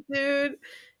weird, dude.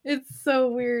 It's so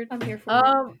weird. I'm here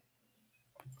for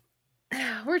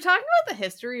it. We're talking about the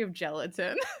history of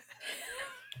gelatin.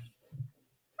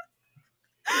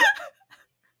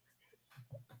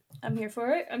 I'm here for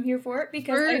it. I'm here for it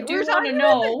because I do want to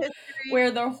know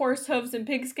where the horse hooves and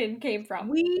pigskin came from.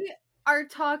 We are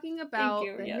talking about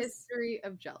the history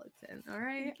of gelatin, all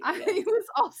right? I was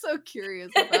also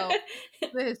curious about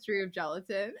the history of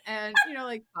gelatin and,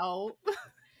 like how...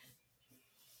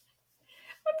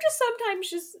 I'm just sometimes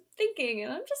just thinking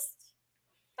and I'm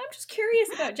just curious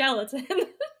about gelatin. Like,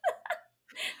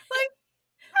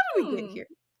 how did we get here?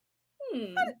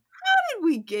 How did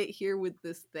we get here with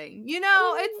this thing?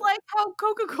 It's like how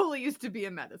Coca-Cola used to be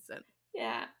a medicine.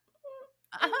 Yeah.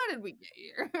 How did we get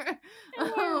here?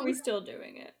 And why are we still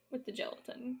doing it with the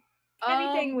gelatin?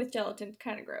 Anything with gelatin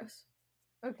kind of gross.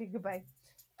 Okay, goodbye.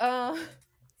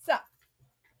 So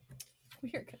we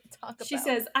are going to talk about... She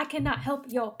says, I cannot help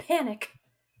your panic.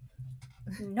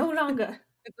 No longer.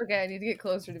 It's okay, I need to get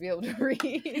closer to be able to read.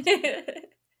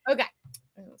 Okay.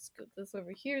 Let's scoot this over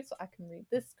here so I can read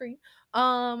this screen.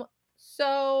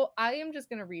 So I am just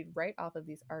going to read right off of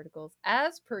these articles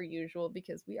as per usual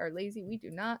because we are lazy. We do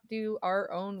not do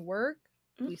our own work.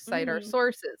 We cite our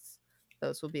sources.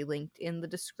 Those will be linked in the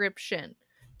description.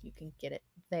 You can get it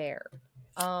there.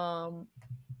 But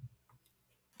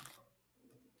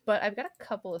I've got a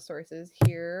couple of sources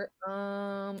here.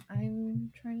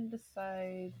 I'm trying to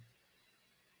decide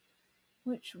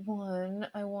which one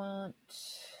I want.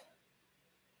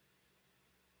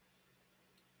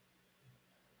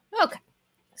 Okay.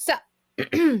 So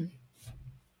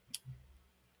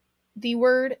the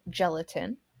word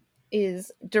gelatin is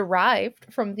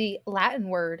derived from the Latin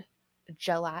word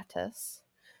gelatus,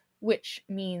 which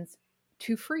means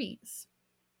to freeze.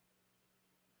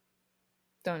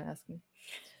 Don't ask me.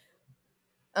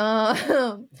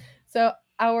 So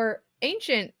our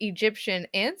ancient Egyptian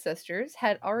ancestors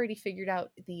had already figured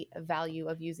out the value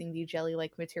of using the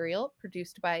jelly-like material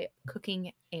produced by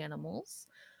cooking animals.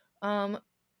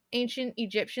 Ancient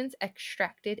Egyptians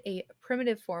extracted a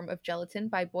primitive form of gelatin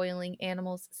by boiling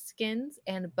animals' skins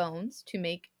and bones to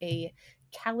make a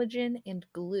collagen and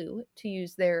glue to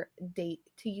use in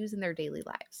their daily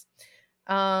lives.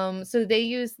 So they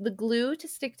used the glue to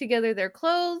stick together their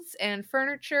clothes and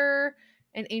furniture.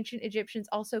 And ancient Egyptians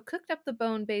also cooked up the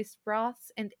bone-based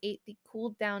broths and ate the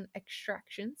cooled down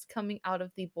extractions coming out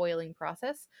of the boiling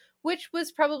process, which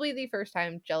was probably the first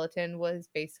time gelatin was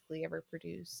basically ever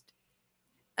produced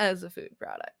as a food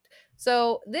product.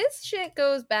 So this shit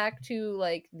goes back to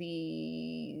like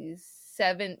the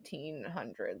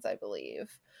 1700s, I believe.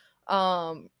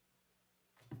 No,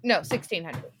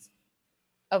 1600s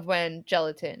of when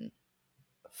gelatin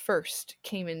first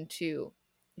came into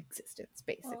existence,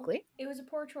 basically. Well, it was a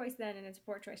poor choice then and it's a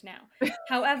poor choice now.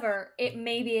 However, it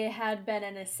maybe had been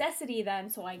a necessity then,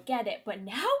 so I get it. But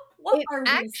now, what It are we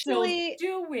still actually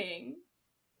doing?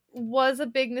 was a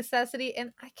big necessity,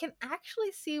 and I can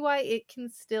actually see why it can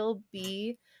still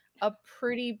be a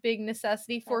pretty big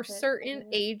necessity for That's it. certain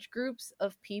age groups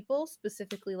of people,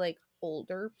 specifically like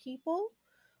older people.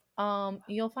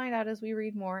 You'll find out as we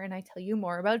read more and I tell you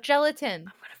more about gelatin. I'm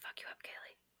gonna fuck you up,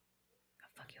 Kaylee. I'll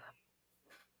fuck you up.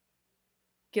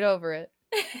 Get over it.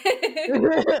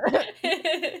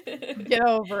 Get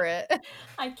over it.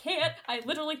 I can't. I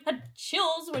literally had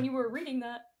chills when you were reading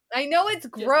that. I know it's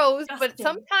gross, but Disgusting.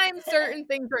 sometimes certain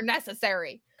things are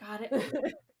necessary. Got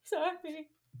it. Sorry.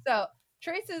 So,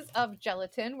 traces of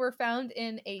gelatin were found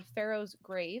in a pharaoh's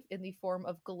grave in the form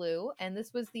of glue, and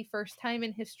this was the first time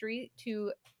in history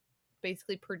to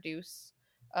basically produce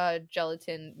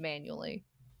gelatin manually,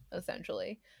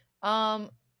 essentially.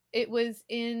 It was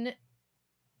in.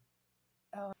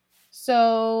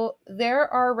 So there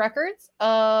are records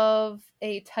of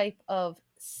a type of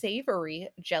savory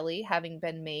jelly having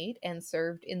been made and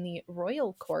served in the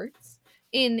royal courts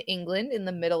in England in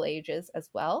the Middle Ages as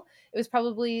well. It was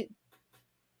probably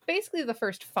basically the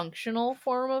first functional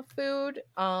form of food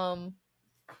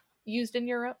used in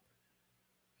Europe.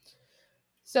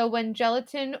 So when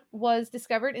gelatin was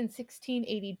discovered in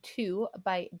 1682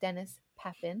 by Denis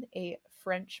Papin, a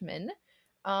Frenchman,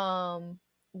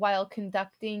 while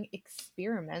conducting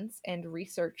experiments and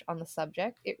research on the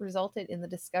subject, it resulted in the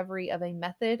discovery of a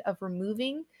method of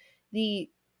removing the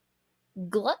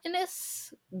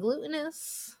glutinous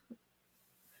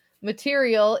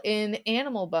material in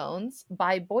animal bones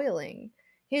by boiling.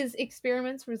 His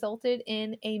experiments resulted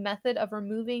in a method of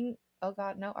removing. Oh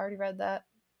God, no, I already read that.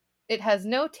 It has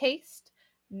no taste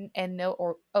and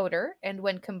no odor, and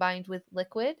when combined with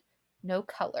liquid, no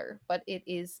color, but it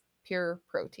is pure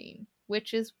protein,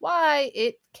 which is why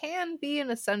it can be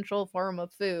an essential form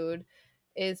of food,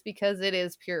 is because it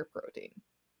is pure protein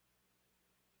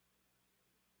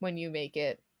when you make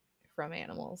it from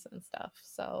animals and stuff.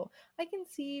 So I can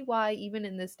see why even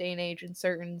in this day and age, in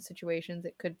certain situations,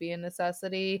 it could be a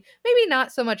necessity. Maybe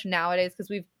not so much nowadays because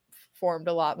we've formed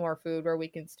a lot more food where we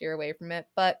can steer away from it,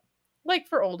 but like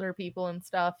for older people and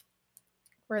stuff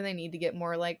where they need to get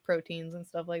more like proteins and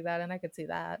stuff like that, and I could see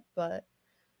that. But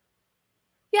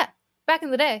yeah, back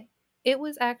in the day, it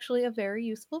was actually a very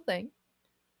useful thing.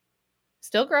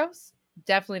 Still gross.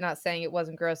 Definitely not saying it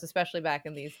wasn't gross, especially back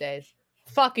in these days.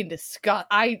 Fucking disgust.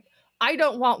 I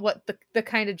don't want what the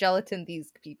kind of gelatin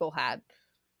these people had.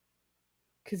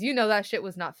 Cause you know that shit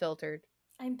was not filtered.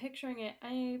 I'm picturing it.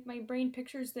 My brain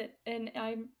pictures it, and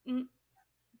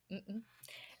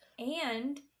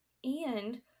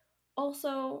and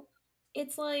also,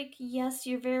 it's like, yes,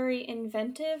 you're very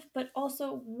inventive, but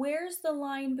also, where's the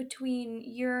line between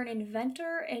you're an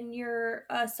inventor and you're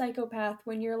a psychopath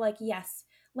when you're like, yes,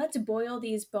 let's boil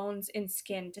these bones in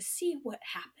skin to see what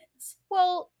happens?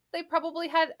 Well, they probably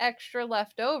had extra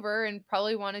left over and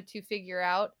probably wanted to figure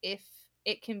out if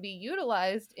it can be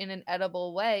utilized in an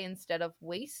edible way instead of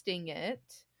wasting it,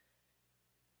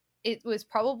 it was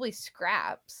probably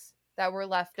scraps that were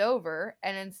left over,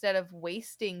 and instead of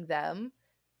wasting them,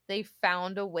 they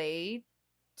found a way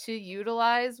to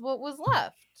utilize what was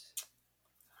left.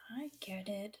 I get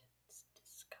it.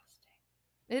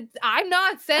 It's I'm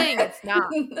not saying it's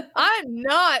not. I'm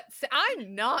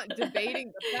not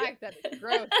debating the fact that it's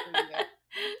gross for you.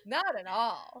 Not at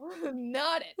all.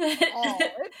 Not at all.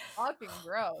 It's fucking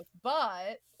gross.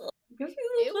 But it was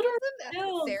a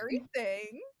necessary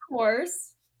thing. Of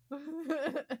course. So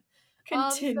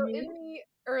in the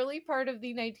early part of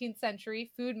the 19th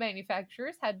century, food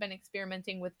manufacturers had been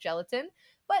experimenting with gelatin,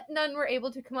 but none were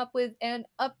able to come up with an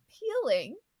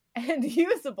appealing and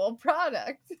usable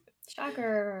product.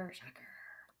 Shocker.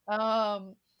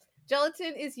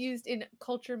 Gelatin is used in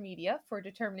culture media for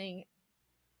determining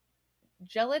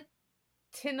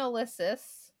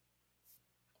gelatinolysis.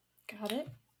 Got it.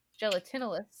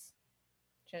 Gelatinolysis.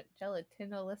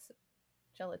 Gelatinolysis.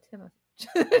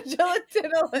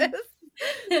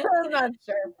 I'm not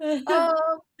sure.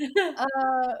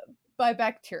 By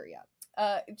bacteria.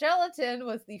 Gelatin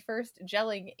was the first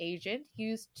gelling agent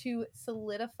used to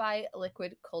solidify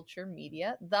liquid culture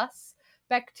media. Thus,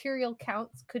 bacterial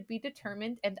counts could be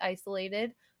determined and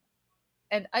isolated,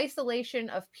 and isolation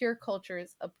of pure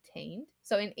cultures obtained.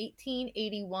 So in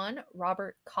 1881,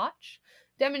 Robert Koch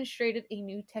demonstrated a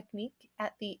new technique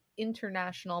at the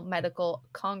International Medical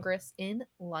Congress in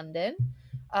London.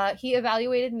 He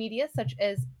evaluated media such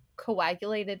as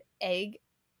coagulated egg,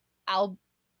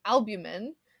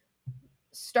 albumin,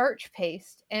 starch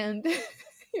paste, and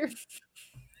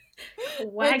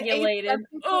coagulated.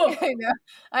 Oh, I know.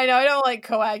 I don't like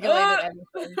coagulated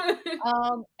anything.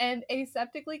 And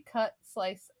aseptically cut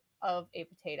slice of a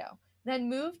potato. Then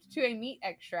moved to a meat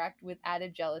extract with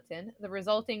added gelatin. The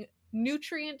resulting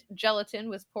nutrient gelatin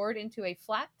was poured into a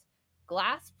flat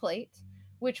glass plate,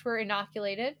 which were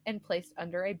inoculated and placed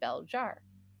under a bell jar.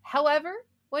 However,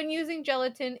 when using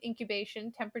gelatin,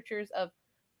 incubation temperatures of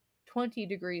 20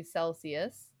 degrees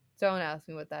Celsius, don't ask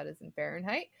me what that is in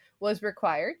Fahrenheit, was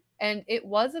required, and it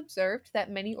was observed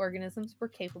that many organisms were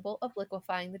capable of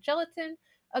liquefying the gelatin.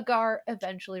 Agar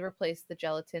eventually replaced the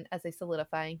gelatin as a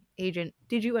solidifying agent.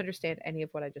 Did you understand any of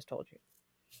what I just told you?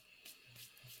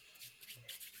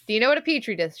 Do you know what a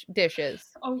petri dish is?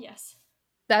 Oh, yes.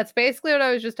 That's basically what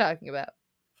I was just talking about.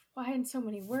 Why in so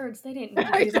many words? They didn't need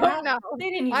to do that. Know. They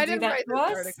didn't need to do that to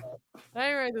us. I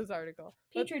didn't write this article.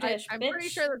 Petri dish, I'm pretty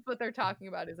sure that's what they're talking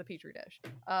about is a petri dish.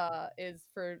 Is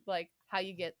for like how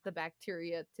you get the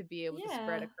bacteria to be able to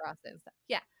spread across it and stuff.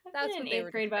 Yeah, that's what they were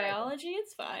 8th grade biology.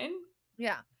 It's fine.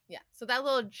 Yeah. So that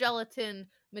little gelatin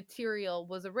material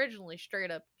was originally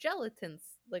straight up gelatin,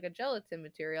 like a gelatin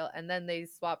material, and then they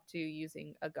swapped to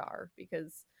using agar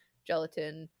because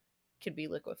gelatin can be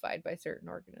liquefied by certain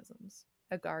organisms.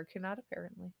 Agar cannot,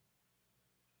 apparently.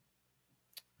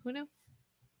 Who knew?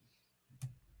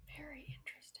 Very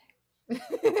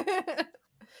interesting.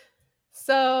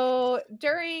 So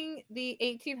during the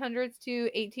 1800s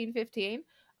to 1815,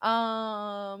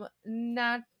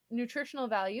 nutritional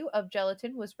value of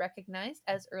gelatin was recognized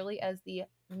as early as the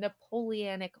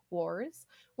Napoleonic Wars,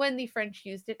 when the French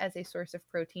used it as a source of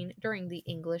protein during the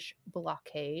English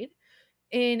blockade.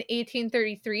 In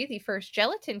 1833, the first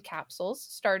gelatin capsules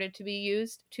started to be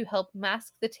used to help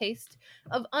mask the taste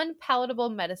of unpalatable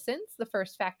medicines. The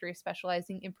first factory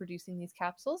specializing in producing these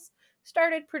capsules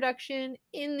started production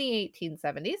in the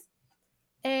 1870s.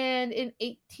 And in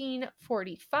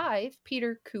 1845,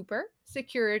 Peter Cooper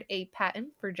secured a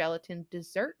patent for gelatin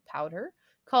dessert powder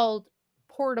called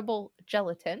portable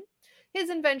gelatin. His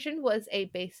invention was a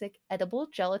basic edible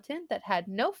gelatin that had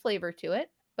no flavor to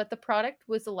it, but the product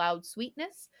was allowed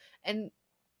sweetness and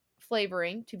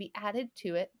flavoring to be added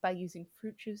to it by using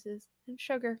fruit juices and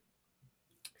sugar.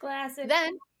 Classic.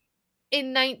 Then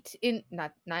in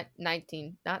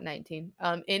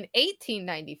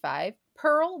 1895,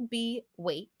 Pearl B.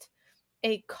 Waite,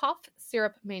 a cough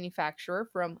syrup manufacturer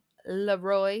from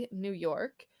Leroy, New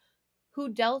York, who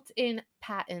dealt in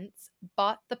patents,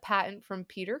 bought the patent from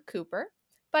Peter Cooper.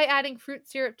 By adding fruit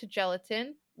syrup to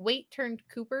gelatin, Waite turned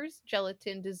Cooper's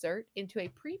gelatin dessert into a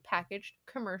prepackaged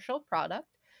commercial product.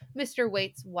 Mr.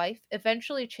 Waite's wife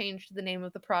eventually changed the name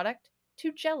of the product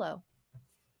to Jell-O.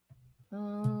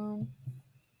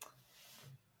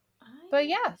 But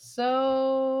yeah,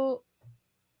 so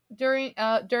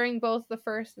during both the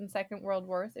First and Second World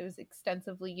Wars, it was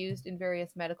extensively used in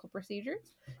various medical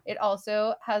procedures. It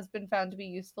also has been found to be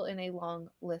useful in a long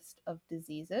list of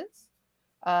diseases.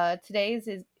 Today,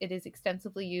 it is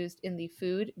extensively used in the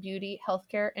food, beauty,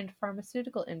 healthcare, and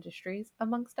pharmaceutical industries,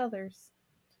 amongst others.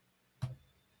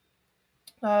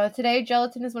 Today,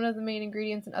 gelatin is one of the main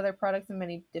ingredients in other products in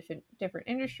many different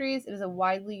industries. It is a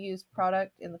widely used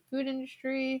product in the food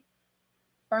industry,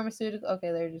 pharmaceutical.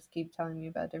 Okay, they just keep telling me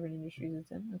about different industries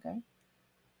it's in. Okay.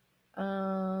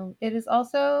 It is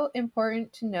also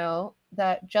important to know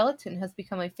that gelatin has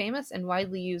become a famous and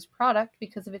widely used product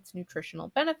because of its nutritional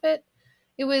benefit.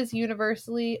 It was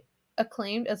universally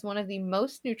acclaimed as one of the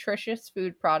most nutritious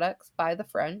food products by the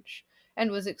French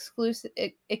and was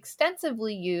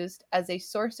extensively used as a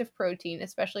source of protein,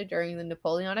 especially during the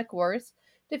Napoleonic Wars,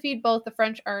 to feed both the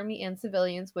French army and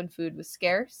civilians when food was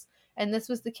scarce. And this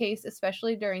was the case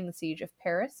especially during the siege of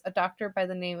Paris. A doctor by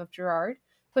the name of Gerard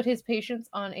put his patients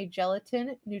on a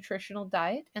gelatin nutritional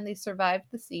diet, and they survived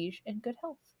the siege in good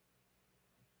health.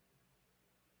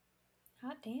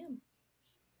 Hot damn.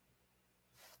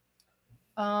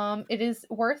 It is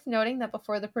worth noting that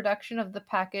before the production of the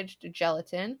packaged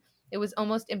gelatin, it was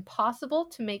almost impossible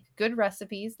to make good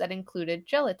recipes that included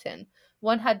gelatin.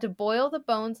 One had to boil the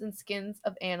bones and skins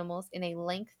of animals in a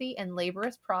lengthy and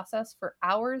laborious process for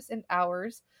hours and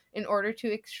hours in order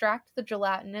to extract the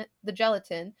gelatin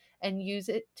and use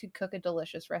it to cook a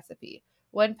delicious recipe.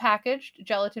 When packaged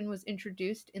gelatin was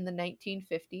introduced in the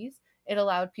 1950s, it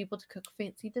allowed people to cook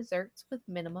fancy desserts with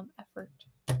minimum effort.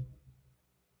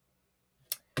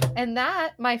 And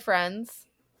that, my friends,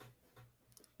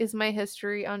 is my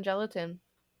history on gelatin.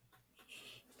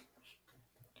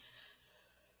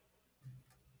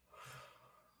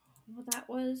 Well, that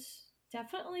was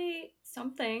definitely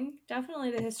something.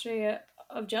 Definitely the history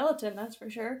of gelatin, that's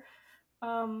for sure.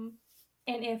 And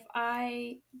if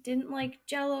I didn't like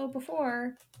Jello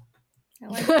before, I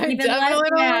like it even less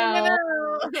now.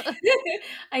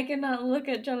 I cannot look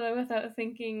at Jello without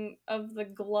thinking of the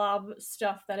glob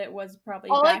stuff that it was probably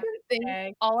all back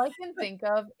all I can think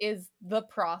of is the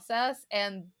process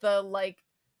and the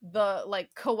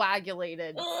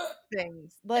coagulated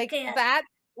things. Like that's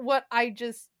what I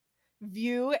just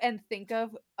view and think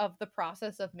of the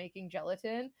process of making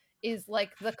gelatin is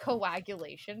like the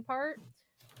coagulation part.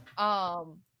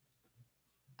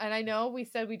 And I know we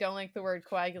said we don't like the word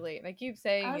coagulate, and I keep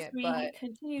saying As it, we but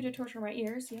continue to torture my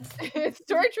ears, yes. it's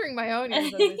torturing my own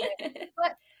ears as I say it.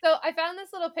 But so I found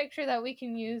this little picture that we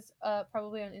can use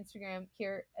probably on Instagram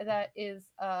here that is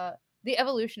the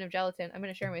evolution of gelatin. I'm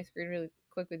going to share my screen really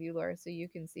quick with you, Laura, so you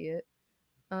can see it.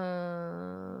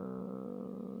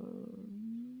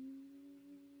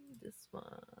 This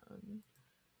one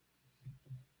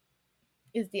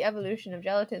is the evolution of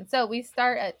gelatin. So we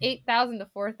start at 8,000 to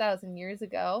 4,000 years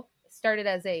ago. It started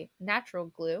as a natural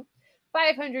glue.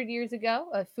 500 years ago,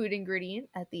 a food ingredient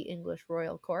at the English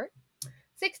royal court.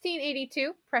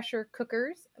 1682, pressure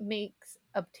cookers makes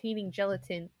obtaining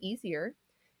gelatin easier.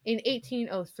 In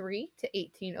 1803 to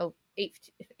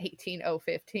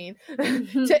 1815 to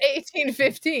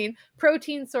 1815,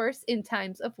 protein source in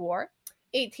times of war.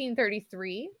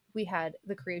 1833, we had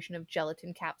the creation of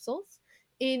gelatin capsules.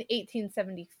 In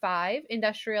 1875,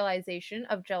 industrialization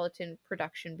of gelatin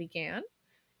production began.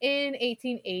 In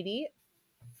 1880,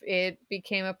 it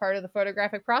became a part of the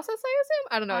photographic process, I assume.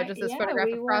 I don't know, it just says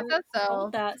photographic process.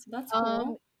 So that's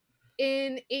cool.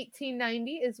 In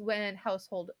 1890 is when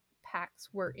household packs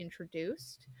were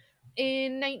introduced.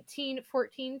 In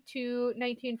 1914 to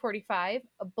 1945,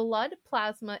 a blood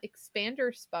plasma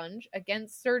expander sponge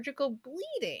against surgical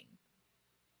bleeding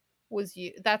was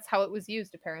used. That's how it was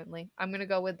used, apparently. I'm going to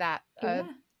go with that.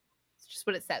 It's just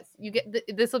what it says. You get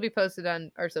this will be posted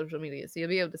on our social media, so you'll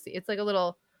be able to see. It's like a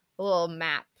little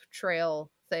map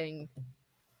trail thing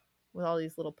with all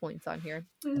these little points on here.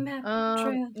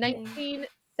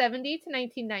 1970 to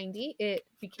 1990, it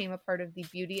became a part of the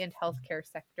beauty and healthcare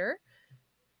sector.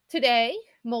 Today,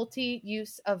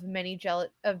 multi-use of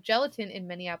gelatin in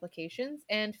many applications,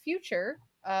 and future,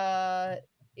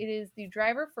 it is the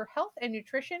driver for health and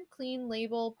nutrition, clean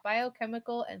label,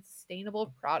 biochemical, and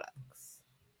sustainable products.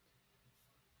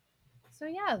 So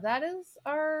yeah, that is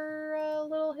our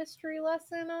little history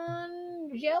lesson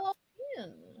on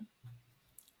gelatin.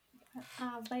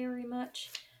 I very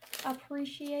much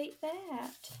appreciate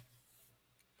that.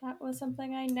 That was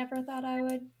something I never thought I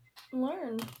would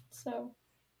learn. So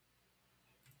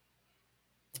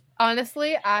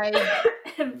honestly, I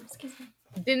excuse me,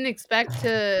 didn't expect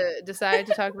to decide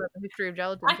to talk about the history of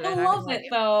gelatin today. I love it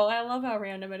though. I love how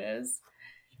random it is.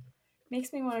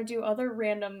 Makes me want to do other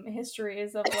random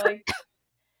histories of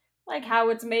like how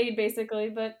it's made basically,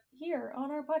 but here on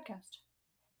our podcast.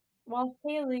 While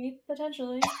Haley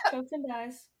potentially chokes and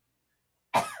dies.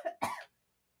 I'm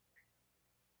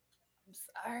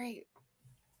sorry.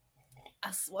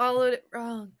 I swallowed it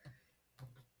wrong.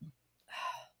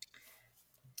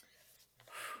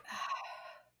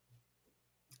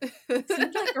 Seems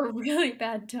like a really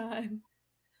bad time.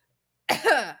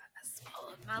 I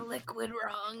swallowed my liquid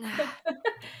wrong.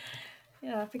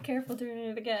 Yeah, be careful doing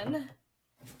it again.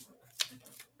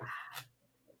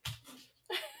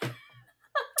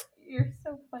 You're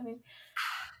so funny.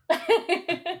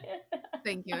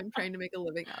 Thank you. I'm trying to make a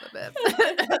living out of it.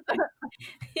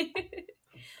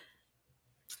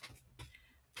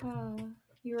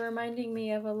 You're reminding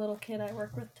me of a little kid I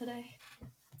work with today.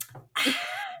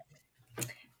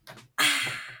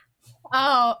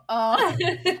 Oh.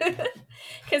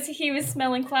 Because he was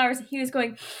smelling flowers and he was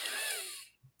going.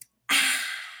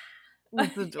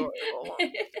 That's adorable.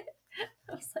 I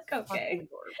was like, okay. Fucking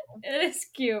adorable. It is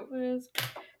cute. It is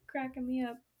cracking me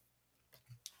up.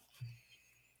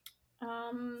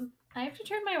 I have to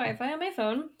turn my Wi-Fi on my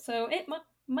phone, so it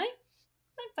might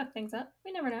fuck things up.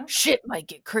 We never know. Shit might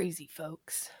get crazy,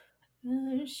 folks.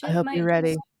 Shit I hope might you're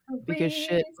ready. get Because shit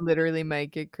crazy. literally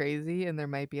might get crazy and there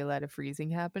might be a lot of freezing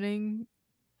happening.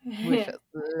 Wish us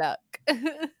luck. We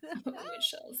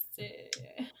shall see.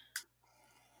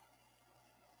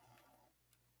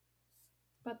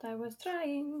 But I was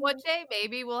trying. One day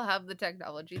maybe we'll have the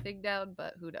technology thing down,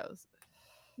 but who knows?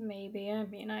 Maybe. I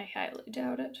mean, I highly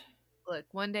doubt it. Look,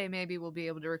 one day maybe we'll be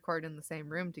able to record in the same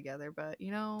room together, but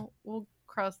you know, we'll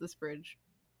cross this bridge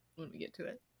when we get to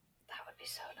it. That would be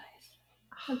so nice.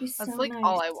 That'd be so That's like nice.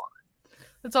 all I want.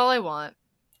 That's all I want.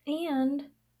 And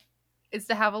is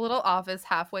to have a little office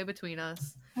halfway between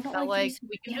us. I don't that like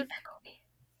we can just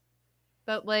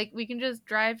that like we can just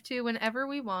drive to whenever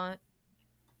we want.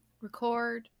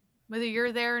 Record. Whether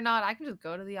you're there or not, I can just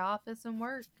go to the office and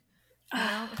work. You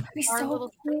know, that'd be so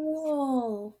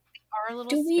cool. Our little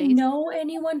Do we know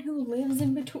anyone who lives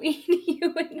in between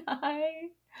you and I?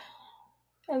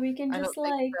 And we can just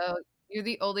like. So. You're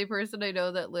the only person I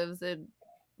know that lives in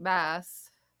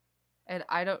Mass, and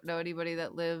I don't know anybody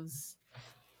that lives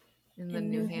in the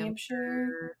New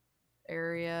Hampshire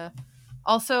area.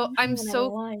 Also, I'm so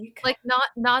like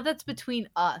not that's between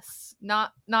us.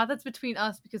 Not that's between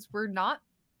us because we're not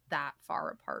that far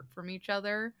apart from each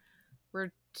other.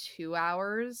 We're 2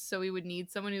 hours, so we would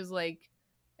need someone who's like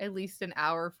at least an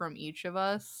hour from each of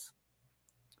us.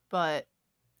 But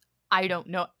I don't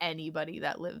know anybody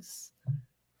that lives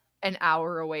an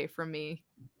hour away from me.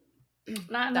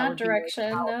 Not in that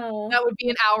direction, no. That would be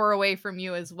an hour away from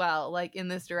you as well, like in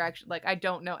this direction. Like I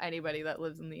don't know anybody that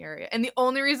lives in the area. And the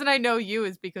only reason I know you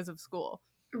is because of school.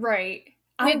 Right.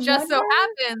 It just so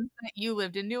happens that you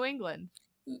lived in New England.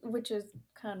 Which is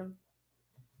kind of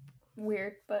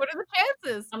weird, but what are the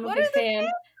chances? I'm a big fan.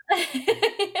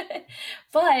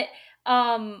 But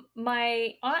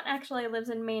my aunt actually lives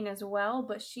in Maine as well,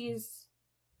 but she's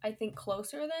I think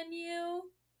closer than you.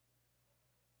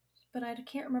 But I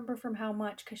can't remember from how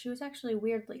much because she was actually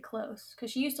weirdly close. Because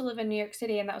she used to live in New York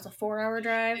City and that was a 4-hour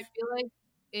drive. I feel like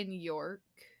in York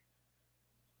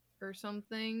or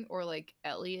something, or like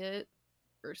Elliott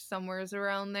or somewheres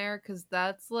around there, because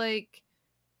that's like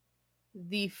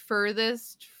the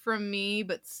furthest from me,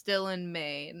 but still in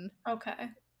Maine. Okay.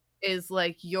 Is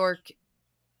like York,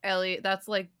 Elliott. That's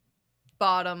like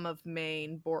bottom of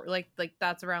Maine, like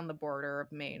that's around the border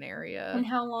of Maine area. And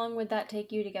how long would that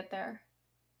take you to get there?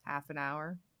 Half an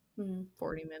hour,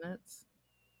 40 minutes.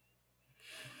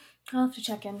 I'll have to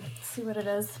check in, see what it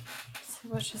is, see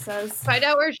what she says. Find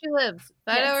out where she lives.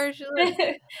 Out where she lives.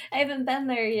 I haven't been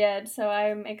there yet, so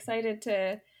I'm excited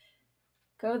to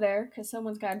go there because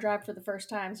someone's got to drive for the first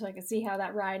time so I can see how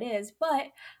that ride is. But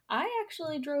I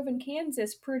actually drove in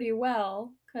Kansas pretty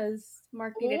well because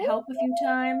Mark needed help a few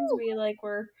times.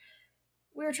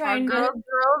 We were trying Our girl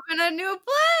drove in a new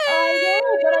place. I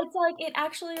know, but it's like it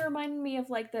actually reminded me of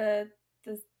like the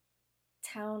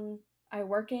town I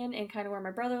work in and kind of where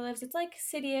my brother lives. It's like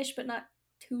city-ish, but not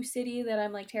too city that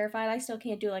I'm like terrified. I still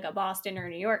can't do like a Boston or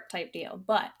New York type deal,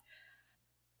 but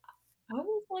I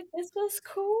was like, this was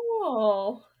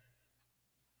cool.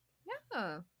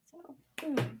 Yeah. So,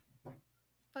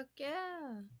 fuck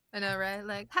yeah. I know, right?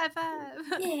 Like, high five.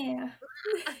 Yeah.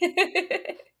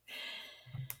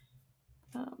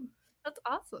 That's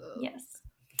awesome. Yes.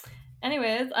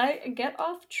 Anyways, I get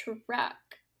off track.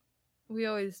 We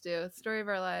always do. Story of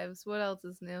our lives. What else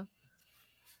is new?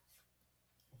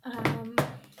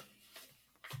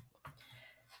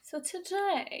 So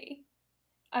today,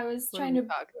 I was what trying to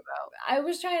talk about. I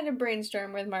was trying to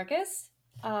brainstorm with Marcus,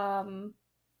 about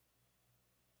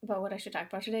what I should talk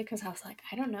about today because I was like,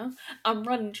 I don't know. I'm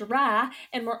running dry,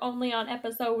 and we're only on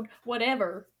episode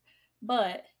whatever.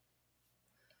 But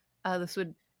this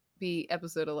would be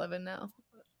episode 11 now.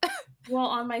 Well,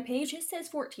 on my page it says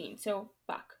 14, so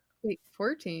fuck. Wait,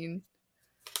 14?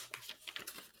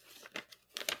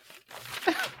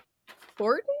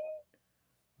 recording?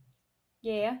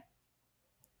 Yeah.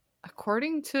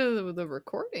 According to the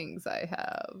recordings I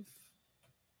have.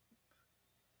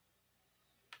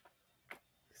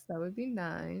 So that would be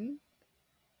 9,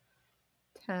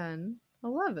 10,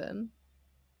 11.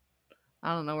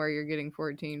 I don't know where you're getting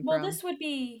 14 Well, from. this would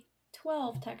be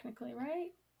 12 technically, right?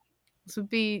 This would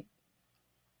be,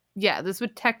 yeah, this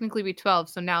would technically be 12,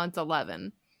 so now it's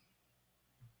 11.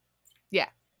 Yeah,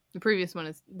 the previous one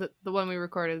is, the one we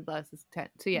recorded last is 10.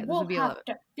 So yeah, this We'll would be have 11.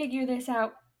 to figure this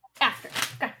out after.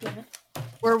 God damn it.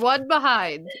 We're one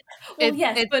behind. Well,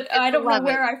 yes, but it's I don't know 11.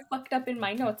 where I fucked up in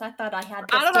my notes. I thought I had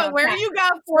this I don't know down where pat. you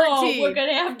got So 14. we're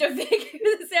gonna have to figure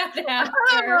this out after.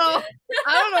 I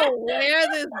don't know where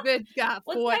this bitch got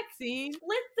Let's 14. Listen.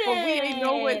 But we ain't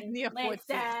nowhere near 14.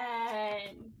 Listen.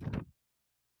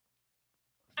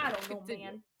 I don't know, Continue.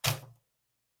 man.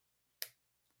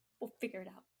 We'll figure it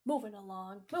out. Moving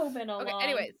along. Okay,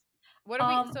 anyways. What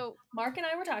are we, so Mark and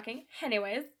I were talking,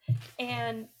 anyways,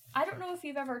 and I don't know if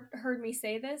you've ever heard me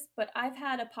say this, but I've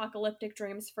had apocalyptic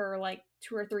dreams for like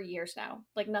 2 or 3 years now.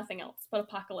 Like nothing else but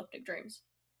apocalyptic dreams.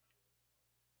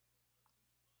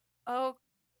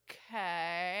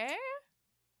 okay.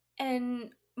 And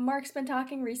Mark's been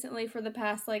talking recently for the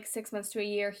past like 6 months to a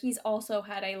year. He's also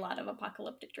had a lot of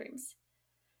apocalyptic dreams.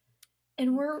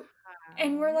 And we're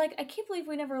like, I can't believe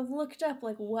we never looked up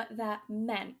like what that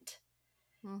meant.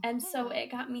 And so it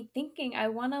got me thinking, I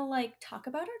want to like talk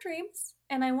about our dreams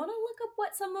and I want to look up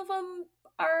what some of them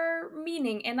are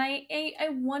meaning. And I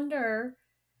wonder,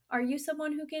 are you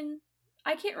someone who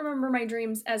I can't remember my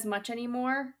dreams as much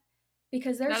anymore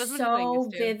because they're Not as much as I so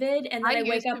used to. vivid and then I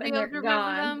wake used to up be and able they're to remember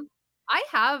gone. them. I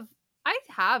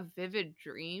have vivid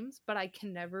dreams, but I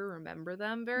can never remember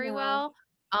them very No. well.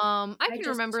 I can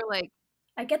remember like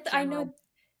I get the, I know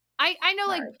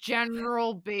like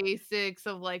general basics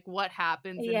of like what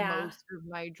happens in most of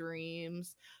my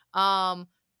dreams.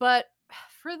 But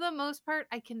for the most part,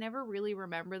 I can never really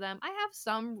remember them. I have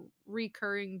some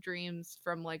recurring dreams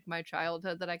from like my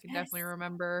childhood that I can definitely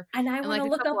remember. And I want to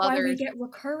look up why we get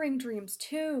recurring dreams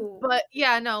too. But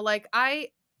yeah, no, like I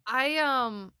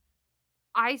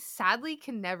sadly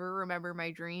can never remember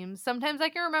my dreams. Sometimes I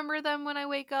can remember them when I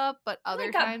wake up, but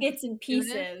other times bits and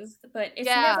pieces, but it's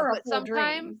never a full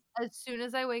dream. As soon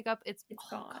as I wake up, it's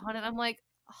gone. And I'm like,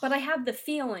 but I have the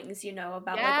feelings,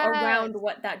 about like around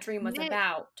what that dream was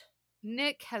about.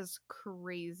 Nick has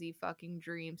crazy fucking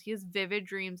dreams. He has vivid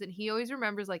dreams, and he always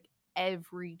remembers like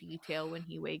every detail when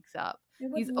he wakes up.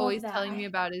 He's always telling me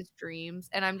about his dreams,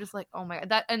 and I'm just like, oh my god.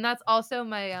 That's also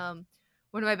my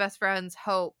one of my best friends,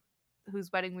 Hope,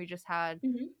 whose wedding we just had.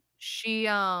 Mm-hmm. She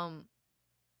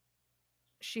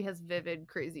has vivid,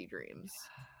 crazy dreams.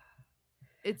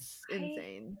 It's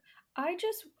insane. I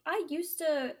used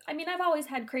to, I've always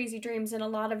had crazy dreams and a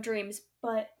lot of dreams,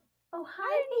 but oh,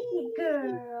 hi, baby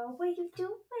girl. What are you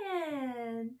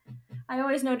doing? I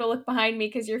always know to look behind me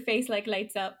because your face like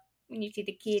lights up when you see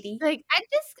the kitty. Like, I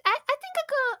think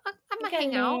I'm gonna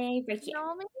hang out. Right here.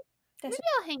 Maybe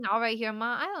I'll hang out right here,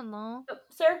 Ma. I don't know. Oh,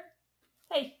 sir,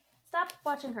 hey, stop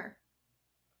watching her.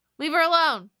 Leave her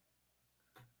alone.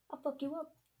 I'll fuck you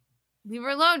up. Leave her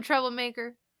alone,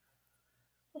 troublemaker.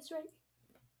 That's right.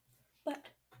 But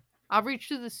I'll reach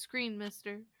through the screen,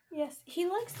 mister. Yes, he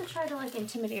likes to try to like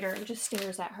intimidate her and just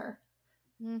stares at her.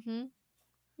 Mm-hmm.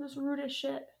 This rude as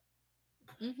shit.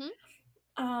 Mm-hmm.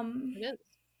 It is.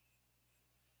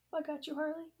 I got you,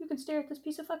 Harley. You can stare at this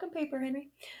piece of fucking paper, Henry.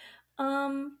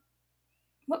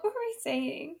 What were I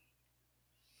saying?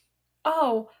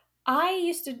 Oh,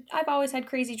 I've always had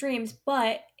crazy dreams,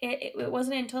 but it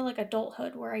wasn't until like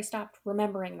adulthood where I stopped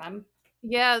remembering them.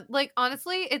 Yeah, like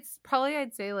honestly, it's probably,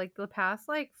 I'd say like the past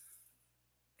like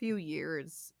few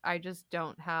years, I just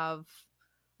don't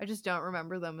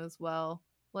remember them as well.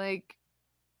 Like,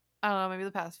 I don't know, maybe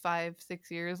the past 5-6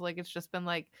 years, like it's just been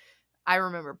like I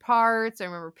remember parts, I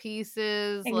remember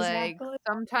pieces, exactly. Like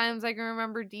sometimes I can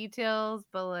remember details,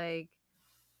 but like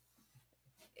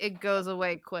it goes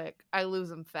away quick. I lose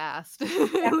them fast.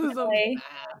 Definitely.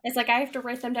 It's like I have to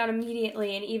write them down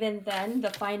immediately, and even then,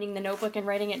 finding the notebook and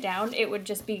writing it down, it would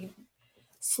just be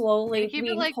slowly keep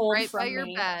being it like pulled right from by your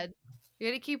me. bed. You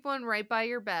gotta keep one right by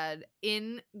your bed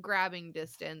in grabbing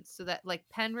distance, so that like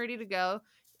pen ready to go,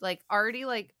 like already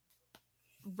like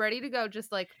ready to go.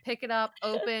 Just like pick it up,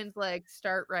 open, like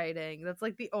start writing. That's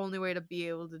like the only way to be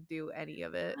able to do any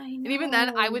of it. And even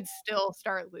then, I would still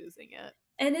start losing it.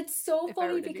 And it's so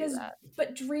funny because,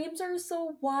 but dreams are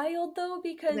so wild though,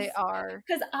 because they are.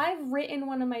 Because I've written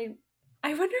one of my,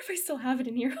 I wonder if I still have it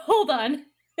in here. Hold on.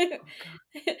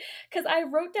 Because I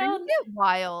wrote down. Dreams get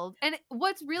wild. And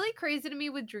what's really crazy to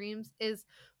me with dreams is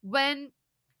when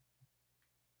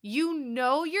you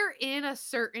know you're in a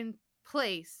certain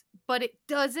place, but it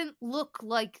doesn't look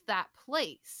like that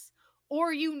place.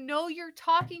 Or you know you're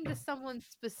talking to someone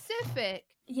specific,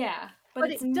 Yeah, but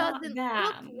but it's it not doesn't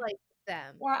look them. like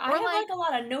them. Or I Or have like like a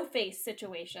lot of no face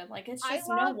situation. Like it's I just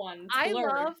no love one. It's I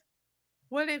blurred. love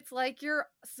when it's like you're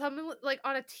someone like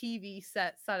on a TV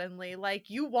set suddenly, like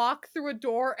you walk through a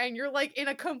door and you're like in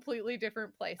a completely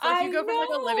different place. Like I you go from like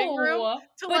a living room know,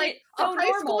 to but like it's a so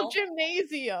high school normal.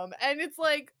 gymnasium and it's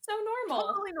like So normal.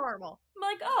 totally normal. I'm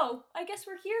like, oh, I guess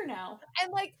we're here now.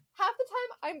 And like half the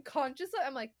time I'm conscious of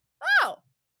I'm like, oh,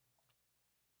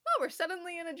 we're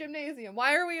suddenly in a gymnasium.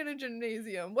 Why are we in a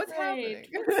gymnasium? What's Right.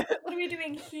 happening? What are we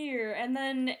doing here? And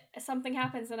then something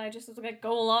happens and I just like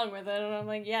go along with it and I'm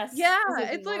like, yes, Yeah, this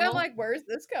is it's like I'm normal. like, where's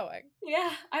this going?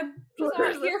 Yeah, I'm just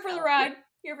Where's this here for the going? ride.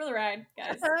 Here for the ride,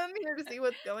 guys. I'm here to see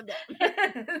what's going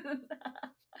down.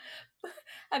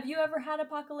 Have you ever had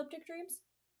apocalyptic dreams?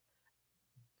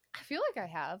 I feel like I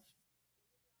have.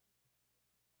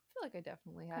 I feel like I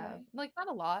definitely have. Okay. Like not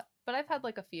a lot, but I've had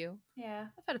like a few. Yeah.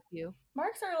 I've had a few.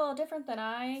 Mark's are a little different than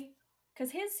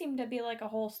because his seemed to be like a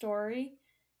whole story.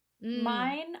 Mm.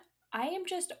 Mine, I am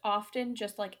just often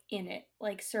just like in it,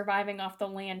 like surviving off the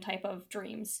land type of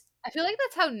dreams. I feel like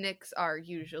that's how Nick's are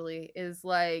usually. Is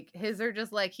like his are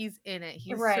just like he's in it.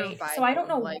 He's Right. So I don't surviving.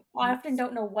 know, Like I often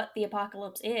don't know what the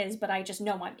apocalypse is, but I just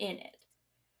know I'm in it.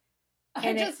 I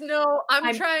And just know I'm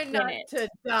I'm trying in not it. to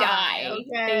die. Die,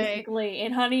 Okay. basically.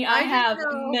 And honey, I I just have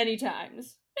know many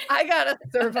times. I gotta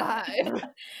survive.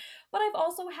 But I've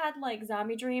also had like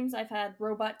zombie dreams. I've had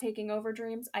robot taking over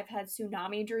dreams. I've had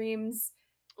tsunami dreams.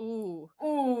 Ooh.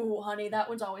 Ooh, honey, that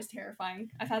one's always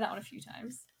terrifying. I've had that one a few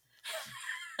times.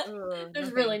 Ugh, There's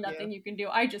no, really thank you. nothing you can do.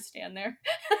 I just stand there.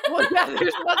 Well, yeah,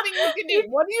 there's nothing you can do.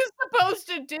 What are you supposed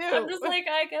to do? I'm just like,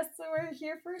 I guess we're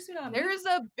here for a tsunami. There's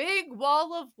a big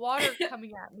wall of water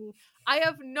coming at me. I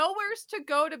have nowheres to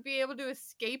go to be able to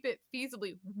escape it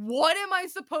feasibly. What am I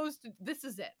supposed to? This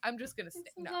is it. I'm just gonna stay.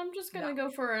 No, I'm just gonna no. go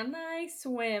for a nice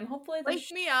swim. Hopefully,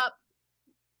 Wake me up.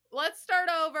 Let's start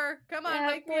over. Come on, yeah,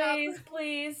 wake me up.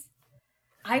 please.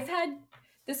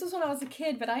 This was when I was a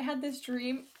kid, but I had this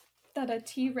dream that a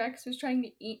T-Rex was trying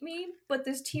to eat me, but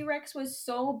this T-Rex was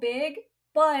so big.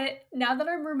 But now that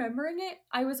I'm remembering it,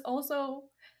 I was also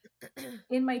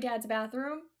in my dad's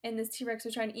bathroom and this T-Rex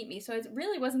was trying to eat me. So it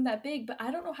really wasn't that big, but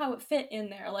I don't know how it fit in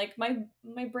there. Like my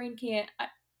brain can't I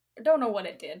don't know what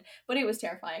it did, but it was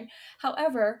terrifying.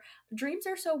 However, dreams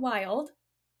are so wild.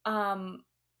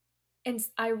 And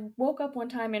I woke up one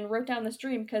time and wrote down this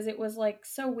dream because it was like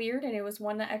so weird and it was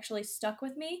one that actually stuck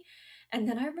with me. And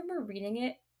then I remember reading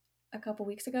it a couple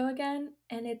weeks ago again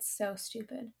and it's so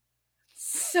stupid.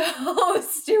 So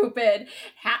stupid.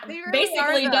 They really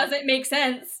Basically are, though. doesn't make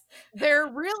sense. They're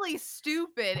really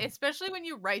stupid, especially when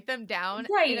you write them down in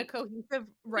a Right. cohesive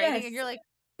writing Yes. and you're like,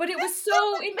 But it was this so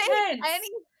doesn't intense. make any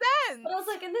sense. But I was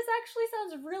like, and this actually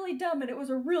sounds really dumb and it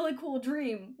was a really cool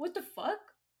dream. What the fuck?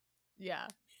 Yeah.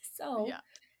 So Yeah.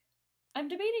 I'm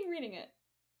debating reading it.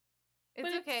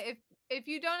 It's okay. If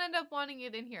you don't end up wanting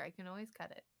it in here, I can always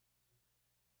cut it.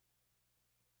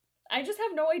 I just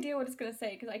have no idea what it's going to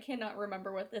say because I cannot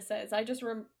remember what this says. I just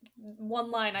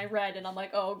one line I read and I'm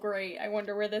like, oh, great. I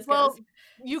wonder where this goes.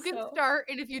 You can start,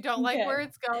 and if you don't like where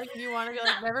it's going and you want to be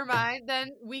like, never mind,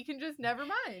 then we can just never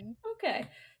mind. Okay.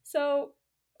 So,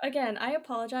 again, I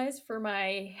apologize for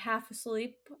my half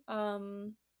asleep,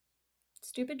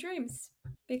 stupid dreams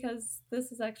because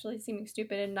this is actually seeming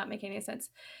stupid and not making any sense.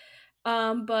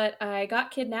 But I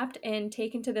got kidnapped and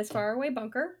taken to this faraway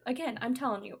bunker. Again, I'm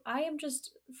telling you, I am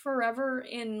just forever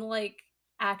in like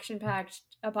action-packed,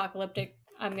 apocalyptic,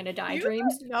 I'm gonna die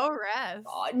dreams. No rest.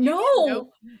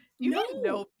 No, you get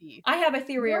no peace. I have a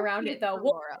theory around it though.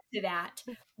 We'll get to that,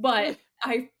 but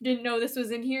I didn't know this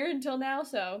was in here until now.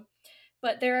 So,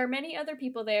 but there are many other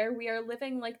people there. We are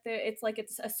living like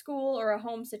it's a school or a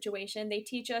home situation. They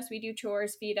teach us, we do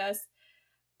chores, feed us.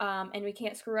 And we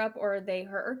can't screw up or they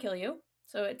hurt or kill you.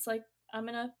 So it's like I'm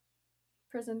in a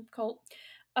prison cult.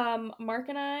 Mark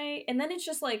and I, and then it's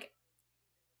just like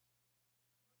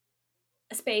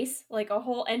a space, like a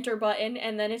whole enter button,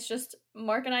 and then it's just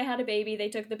Mark and I had a baby. They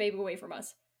took the baby away from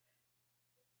us.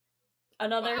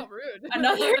 Another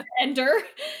enter.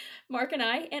 Mark and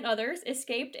I and others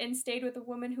escaped and stayed with a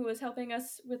woman who was helping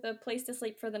us with a place to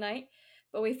sleep for the night.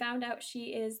 But we found out she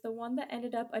is the one that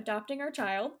ended up adopting our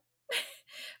child.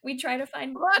 We try to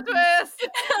find plot twist.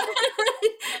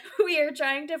 We are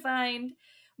trying to find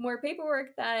more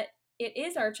paperwork that it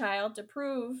is our child to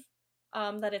prove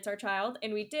that it's our child,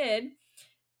 and we did.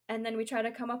 And then we try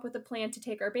to come up with a plan to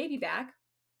take our baby back.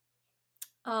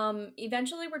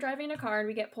 Eventually we're driving in a car and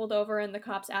we get pulled over and the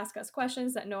cops ask us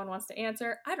questions that no one wants to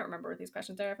answer. I don't remember what these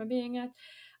questions are if I'm being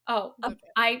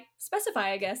I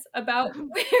specify, I guess, about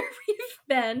where we've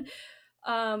been,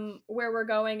 where we're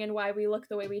going and why we look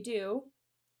the way we do.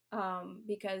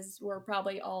 Because we're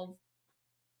probably all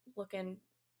looking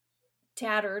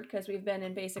tattered because we've been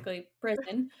in basically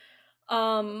prison.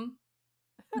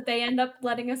 They end up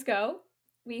letting us go.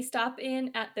 We stop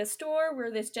in at this store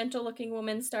where this gentle looking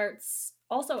woman starts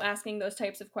also asking those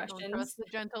types of Don't trust questions. the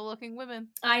gentle-looking women.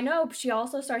 I know she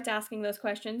also starts asking those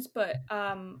questions, but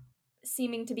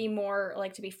seeming to be more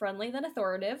like to be friendly than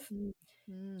authoritative.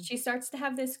 Mm. She starts to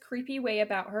have this creepy way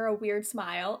about her, a weird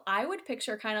smile. I would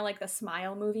picture kind of like the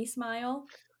Smile movie smile.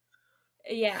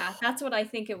 Yeah, that's what I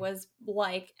think it was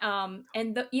like.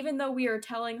 And even though we are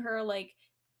telling her like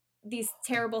these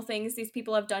terrible things these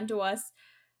people have done to us,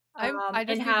 I and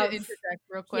just need to have interject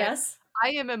real quick. yes,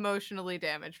 I am emotionally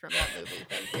damaged from that movie.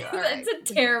 Thank you. All right.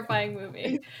 it's a terrifying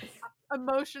movie.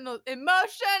 Emotional damage.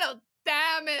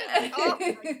 Oh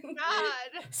my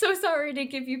god. So sorry to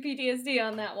give you PTSD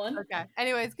on that one. Okay.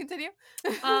 Anyways, continue.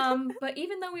 But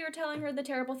even though we were telling her the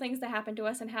terrible things that happened to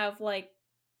us and have like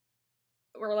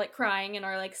we're like crying and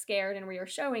are like scared and we are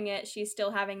showing it, she's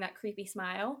still having that creepy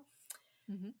smile.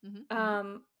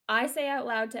 I say out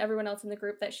loud to everyone else in the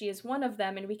group that she is one of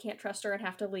them and we can't trust her and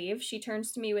have to leave. She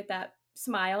turns to me with that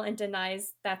smile and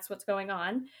denies that's what's going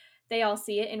on. They all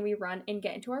see it and we run and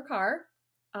get into our car.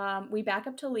 We back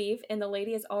up to leave and the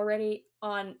lady is already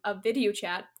on a video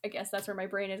chat. I guess that's where my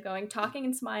brain is going, talking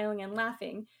and smiling and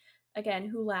laughing. Again,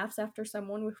 who laughs after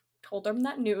someone told them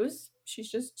that news?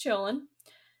 She's just chilling.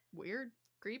 Weird.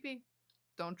 Creepy.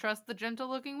 Don't trust the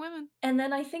gentle-looking women. And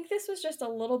then I think this was just a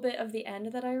little bit of the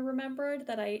end that I remembered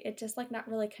that it just like not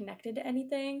really connected to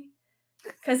anything.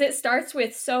 Cause it starts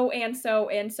with so and so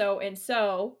and so and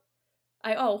so.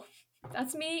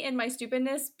 That's me and my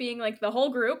stupidness being like the whole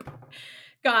group.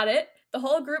 Got it. The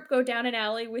whole group go down an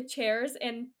alley with chairs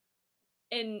and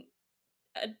a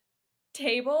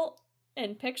table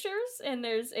and pictures. And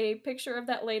there's a picture of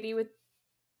that lady with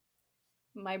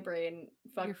my brain.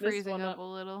 Fuck You're this freezing one up up. a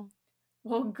little.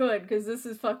 Well, good, because this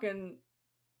is fucking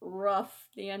rough,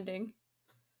 the ending.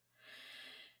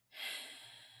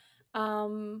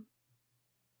 But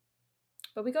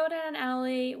we go down an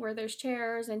alley where there's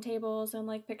chairs and tables and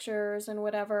like pictures and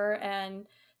whatever, and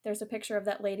there's a picture of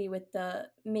that lady with the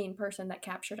main person that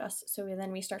captured us. So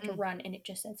then we start to run, and it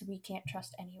just says we can't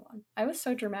trust anyone. I was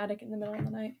so dramatic in the middle of the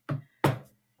night.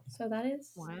 So that is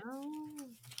wow.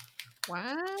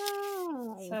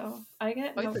 So I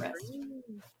get Quite no the rest. dream.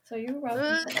 So you're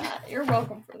welcome for that. You're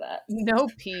welcome for that. No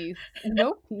peace.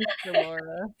 No peace for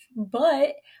Laura.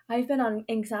 But I've been on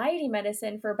anxiety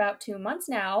medicine for about 2 months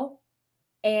now,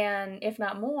 and if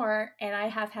not more, and I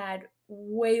have had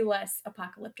way less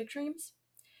apocalyptic dreams.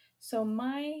 So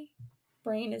my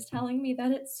brain is telling me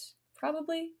that it's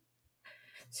probably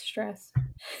stress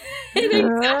and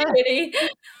anxiety.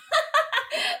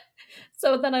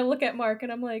 So then I look at Mark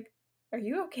and I'm like, are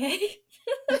you okay?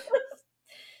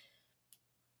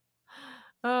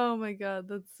 Oh my god,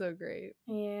 that's so great.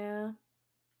 Yeah.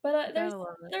 But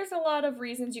there's a lot of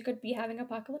reasons you could be having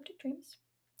apocalyptic dreams.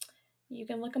 You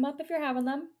can look them up if you're having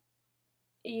them.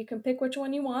 You can pick which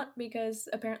one you want because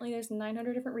apparently there's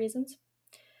 900 different reasons.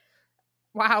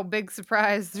 Wow, big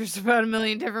surprise. There's about 1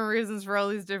 million different reasons for all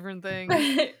these different things.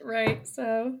 Right,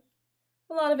 so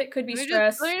a lot of it could be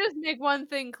stress. Let me just make one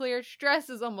thing clear. Stress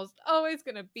is almost always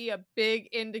going to be a big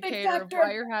indicator of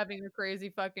why you're having a crazy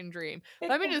fucking dream.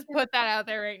 Let me just put that out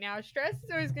there right now. Stress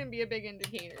is always going to be a big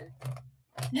indicator.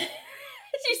 You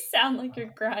sound like you're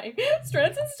crying.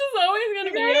 Stress is just always going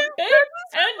to be a big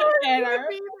indicator.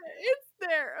 It's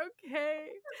there, okay?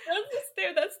 Stress is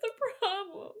there. That's the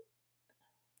problem.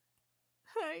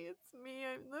 Hi, it's me.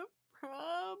 I'm the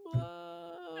problem.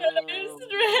 I'm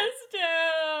stressed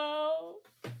out.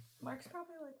 Mark's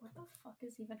probably like, what the fuck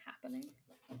is even happening?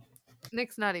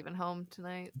 Nick's not even home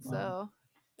tonight, so.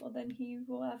 Well, then he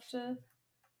will have to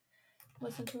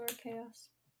listen to our chaos.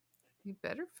 He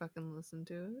better fucking listen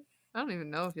to it. I don't even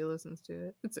know if he listens to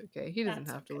it. It's okay. He doesn't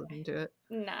have to listen to it.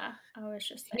 Nah, I was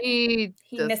just saying.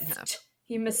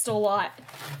 He missed a lot.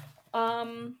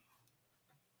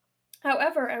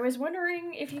 However, I was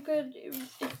wondering if you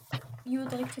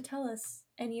would like to tell us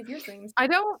any of your dreams. I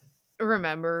don't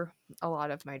remember a lot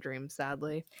of my dreams,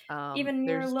 sadly. Even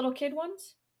your little kid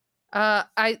ones?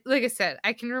 Like I said,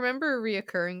 I can remember a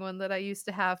reoccurring one that I used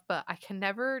to have, but I can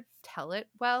never tell it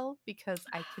well because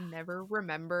I can never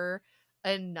remember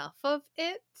enough of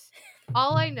it.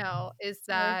 All I know is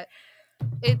that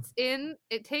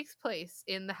it takes place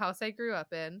in the house I grew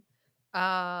up in.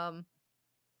 And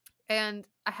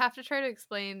I have to try to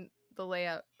explain the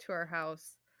layout to our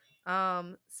house.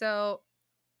 So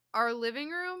our living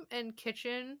room and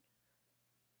kitchen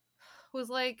was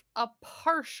like a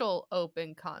partial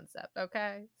open concept,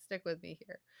 okay? Stick with me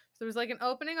here. So there was like an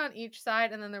opening on each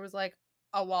side, and then there was like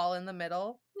a wall in the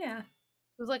middle. Yeah.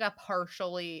 It was like a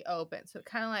partially open. So it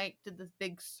kind of like did this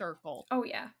big circle, Oh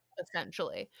yeah.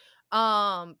 essentially.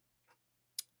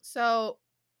 So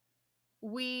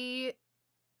we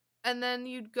and then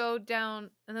you'd go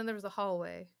down, and then there was a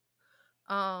hallway.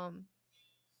 And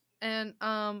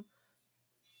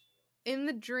in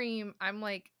the dream, I'm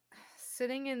like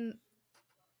sitting in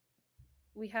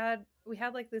we had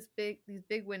like these big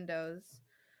windows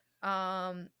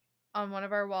on one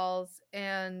of our walls,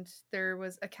 and there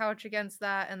was a couch against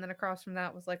that, and then across from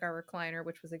that was like our recliner,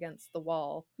 which was against the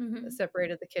wall that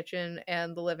separated the kitchen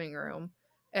and the living room.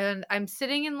 And I'm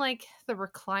sitting in like the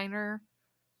recliner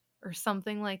or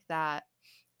something like that,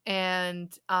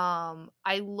 and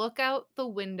I look out the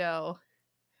window.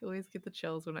 I always get the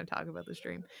chills when I talk about this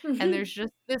dream. And there's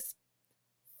just this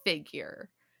figure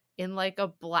in like a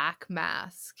black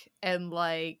mask, and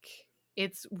like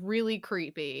it's really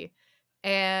creepy,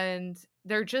 and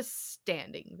they're just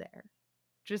standing there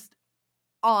just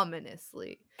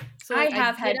ominously. So I like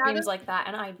have had get out dreams of like that,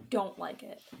 and I don't like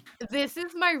it. this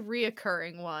is my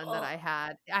reoccurring one that I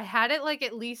had it like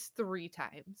at least 3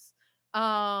 times.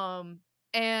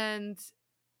 And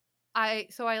I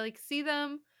like see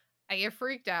them, I get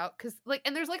freaked out because like,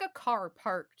 and there's like a car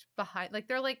parked behind, like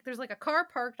there's like a car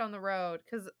parked on the road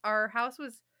because our house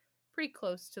was pretty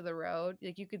close to the road,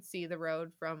 like you could see the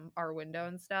road from our window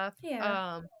and stuff.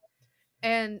 Yeah.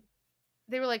 And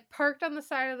they were like parked on the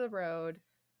side of the road,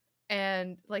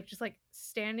 and like just like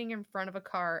standing in front of a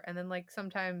car, and then like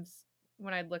sometimes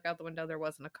when I'd look out the window there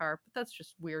wasn't a car, but that's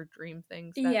just weird dream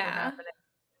things that were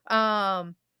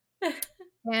happening.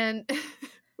 And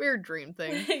weird dream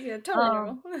thing. Yeah, totally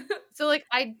normal. So like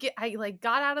I like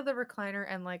got out of the recliner,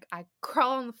 and like I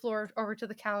crawl on the floor over to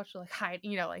the couch, like hide,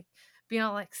 like being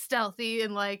all like stealthy,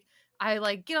 and like I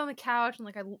like get on the couch, and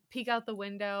like I peek out the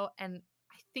window, and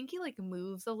I think he like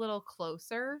moves a little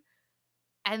closer,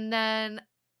 and then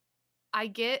I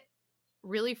get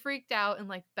really freaked out and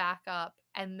like back up,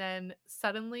 and then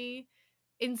suddenly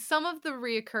in some of the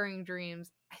reoccurring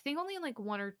dreams, I think only in like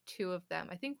 1 or 2 of them,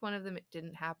 I think one of them it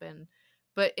didn't happen,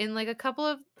 but in like a couple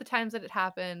of the times that it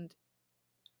happened,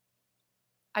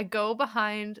 I go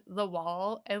behind the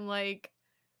wall, and like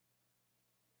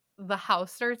the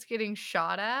house starts getting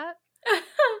shot at.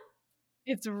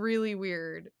 It's really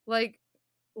weird. Like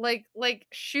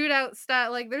shootout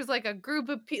style. Like there's like a group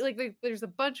of people, like there's a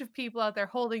bunch of people out there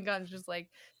holding guns, just like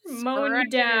Mowing you spraying into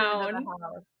the down.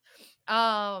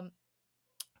 house.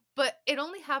 But it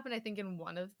only happened, I think, in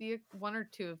 1 or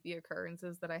 2 of the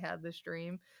occurrences that I had this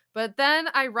dream. But then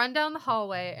I run down the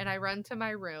hallway, and I run to my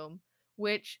room,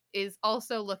 which is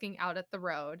also looking out at the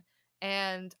road.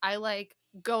 And I like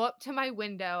go up to my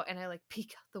window, and I like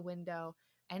peek out the window,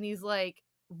 and he's like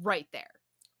right there.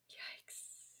 Yikes.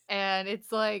 And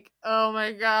it's like, oh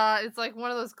my god, it's like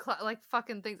one of those like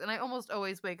fucking things. And I almost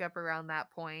always wake up around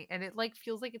that point, and it like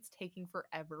feels like it's taking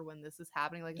forever when this is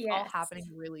happening. Like it's all happening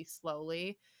really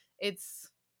slowly. It's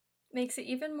makes it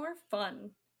even more fun.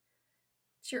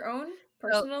 It's your own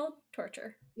personal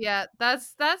torture. Yeah,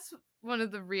 that's one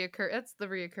of the that's the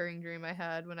reoccurring dream I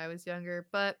had when I was younger.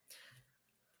 But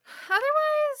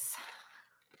otherwise,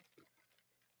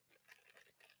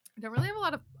 I don't really have a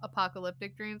lot of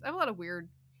apocalyptic dreams. I have a lot of weird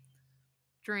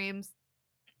dreams.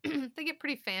 They get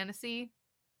pretty fantasy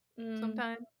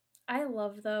sometimes. I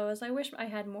love those. I wish I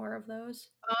had more of those.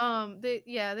 They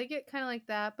get kind of like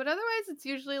that, but otherwise it's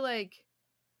usually like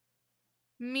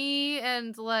me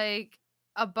and like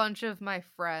a bunch of my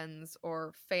friends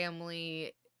or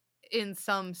family in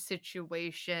some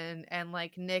situation, and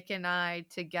like Nick and I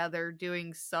together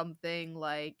doing something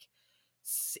like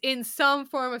in some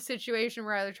form of situation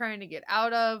we're either trying to get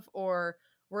out of, or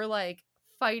we're like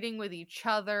fighting with each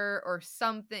other or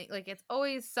something. Like it's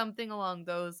always something along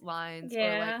those lines.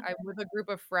 Or like I'm with a group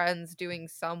of friends doing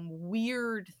some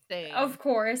weird thing. Of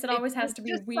course, it always has to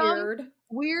be weird.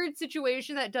 Weird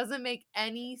situation that doesn't make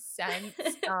any sense.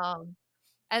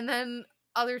 And then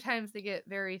other times they get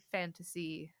very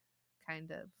fantasy kind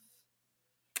of.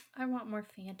 I want more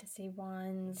fantasy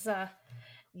ones.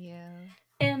 Yeah.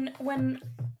 And when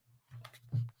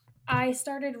I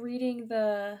started reading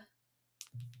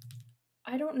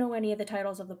I don't know any of the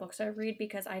titles of the books I read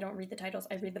because I don't read the titles.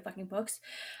 I read the fucking books.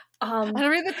 I don't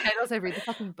read the titles. I read the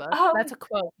fucking books. That's a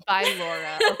quote by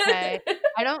Laura. Okay.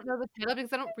 I don't know the title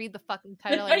because I don't read the fucking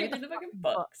title. I read the fucking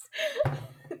books.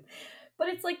 But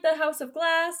it's like the House of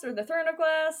Glass or the Throne of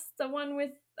Glass, the one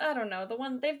with, I don't know, the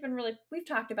one we've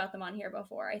talked about them on here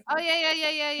before, I Oh think.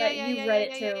 yeah. That you've read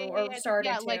it too or Yeah,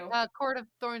 started like to. Court of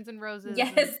Thorns and Roses and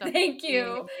Yes, stuff. thank Yeah.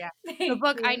 you. The Thank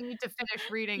book I you. need to finish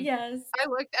reading. Yes. I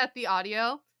looked at the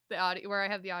audio where I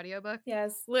have the audiobook.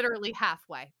 Yes. Literally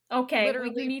halfway. Okay, well, you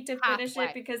Literally need to finish it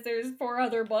halfway. because there's 4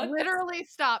 other books. Literally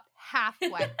stopped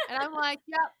halfway. And I'm like,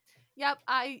 yep,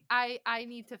 I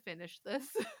need to finish this.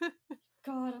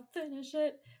 Gotta finish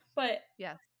it. But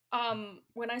Yes.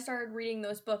 when I started reading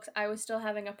those books, I was still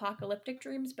having apocalyptic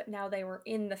dreams, but now they were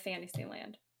in the fantasy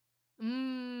land.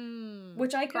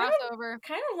 Which I kind Crossover.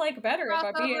 of like better, if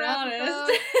I'm being Crossover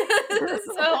honest.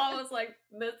 episode. So I was like,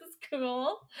 this is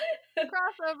cool.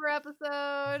 Crossover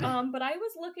episode. But I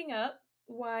was looking up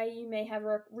why you may have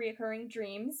reoccurring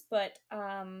dreams, but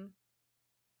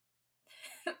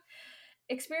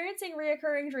experiencing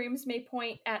reoccurring dreams may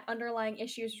point at underlying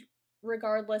issues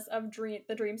regardless of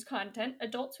the dream's content.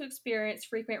 Adults who experience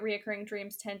frequent reoccurring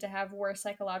dreams tend to have worse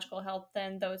psychological health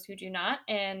than those who do not,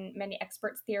 and many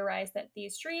experts theorize that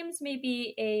these dreams may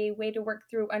be a way to work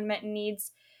through unmet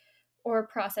needs or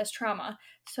process trauma.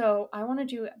 So I want to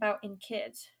do about in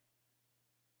kids.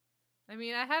 I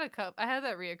mean, I had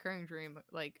that reoccurring dream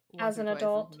like As an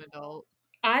adult. As an adult.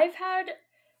 I've had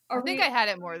I think I had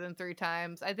it more than 3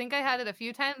 times. I think I had it a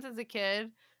few times as a kid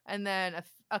and then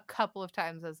a couple of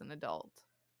times as an adult.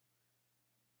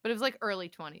 But it was like early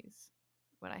 20s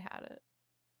when I had it.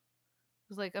 It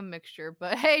was like a mixture,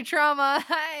 but hey, trauma.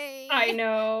 Hi. I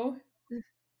know.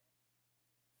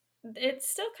 It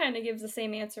still kind of gives the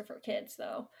same answer for kids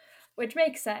though, which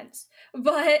makes sense.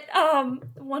 But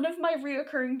one of my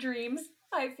reoccurring dreams,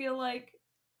 I feel like,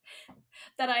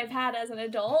 that I've had as an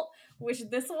adult, which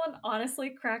this one honestly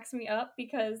cracks me up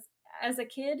because as a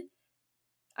kid,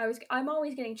 I'm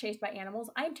always getting chased by animals.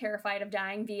 I'm terrified of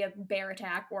dying via bear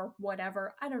attack or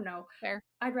whatever. I don't know. Fair.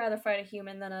 I'd rather fight a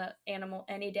human than an animal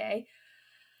any day.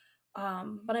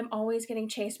 But I'm always getting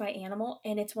chased by animal,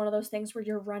 and it's one of those things where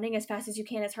you're running as fast as you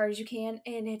can, as hard as you can,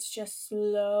 and it's just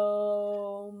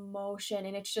slow motion,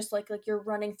 and it's just like you're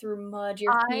running through mud,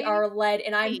 your feet are lead,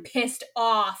 and I'm pissed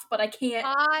off, but I can't.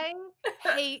 I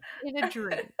hate in a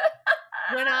dream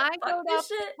when I go up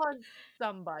to punch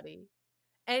somebody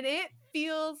and it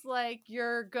feels like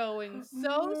you're going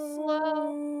so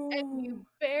slow and you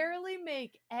barely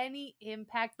make any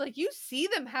impact. Like you see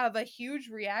them have a huge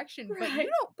reaction, but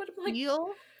you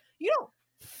don't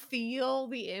feel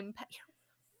the impact.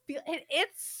 And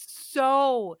it's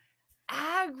so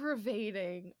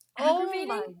aggravating.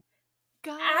 Aggravating? Oh my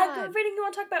God. Aggravating? You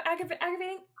want to talk about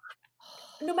aggravating?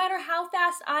 No matter how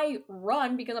fast I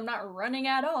run, because I'm not running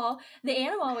at all, the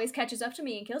animal always catches up to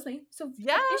me and kills me. So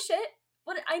fuck this shit.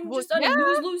 But I'm just in a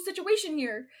lose-lose situation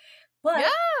here. But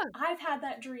I've had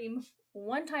that dream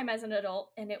one time as an adult,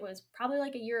 and it was probably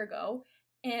like a year ago.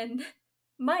 And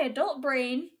my adult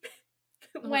brain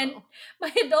went,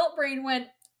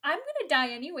 I'm gonna die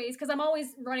anyways, because I'm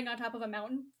always running on top of a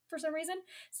mountain for some reason.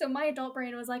 So my adult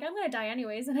brain was like, I'm gonna die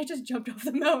anyways, and I just jumped off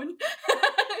the mountain.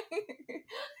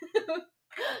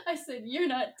 I said, you're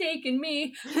not taking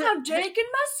me. I'm taking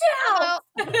myself.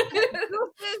 I'm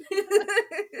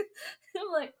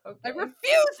like, okay. I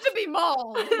refuse to be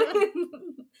mauled.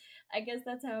 I guess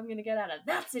that's how I'm going to get out of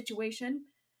that situation.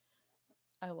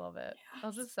 I love it. Yeah.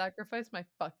 I'll just sacrifice my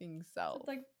fucking self. It's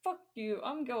like, fuck you.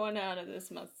 I'm going out of this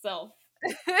myself.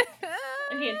 I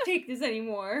can't take this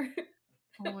anymore.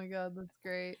 Oh my God, that's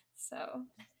great. So...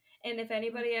 And if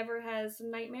anybody ever has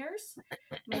nightmares,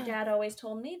 my dad always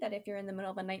told me that if you're in the middle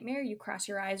of a nightmare, you cross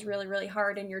your eyes really, really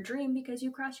hard in your dream because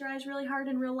you cross your eyes really hard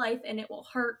in real life and it will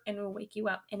hurt and will wake you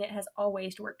up. And it has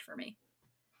always worked for me.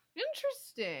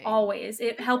 Interesting. Always.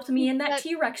 It helped me in that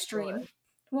T-Rex dream.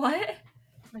 What?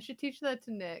 I should teach that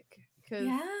to Nick because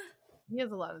he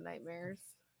has a lot of nightmares.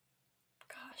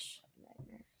 Gosh.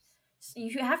 Nightmares. So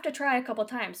you have to try a couple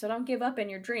times, so don't give up in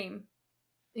your dream.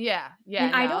 Yeah.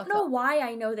 And I don't know why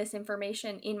I know this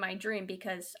information in my dream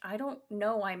because I don't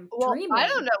know I'm dreaming. I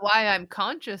don't know why I'm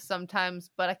conscious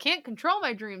sometimes, but I can't control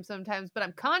my dreams sometimes, but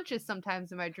I'm conscious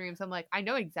sometimes in my dreams. I'm like, I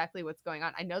know exactly what's going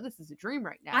on. I know this is a dream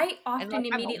right now. I often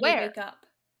immediately wake up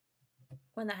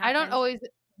when that happens. I don't always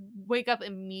wake up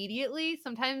immediately.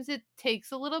 Sometimes it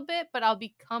takes a little bit, but I'll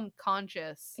become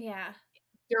conscious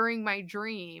during my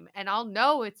dream and I'll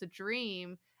know it's a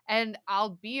dream. And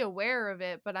I'll be aware of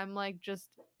it, but I'm like just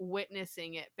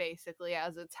witnessing it basically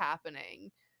as it's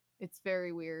happening. It's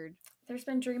very weird. There's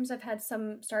been dreams I've had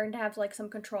starting to have like some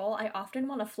control. I often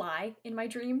want to fly in my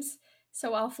dreams.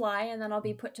 So I'll fly and then I'll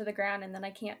be put to the ground and then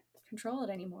I can't control it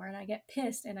anymore. And I get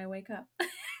pissed and I wake up.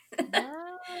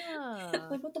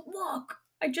 Like, what the fuck?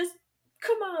 I just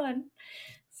Come on.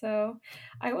 So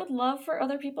I would love for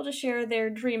other people to share their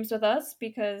dreams with us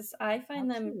because I find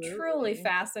them truly Absolutely.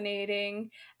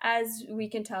 fascinating, as we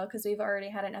can tell because we've already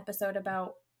had an episode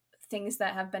about things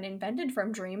that have been invented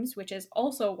from dreams, which is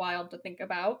also wild to think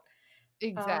about.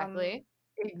 Exactly.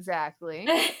 Exactly.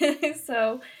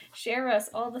 So share us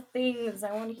all the things.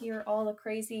 I want to hear all the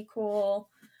crazy, cool,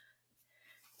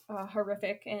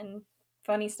 horrific, and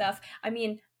funny stuff. I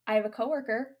mean, I have a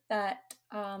coworker that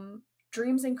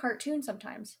dreams in cartoons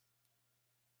sometimes.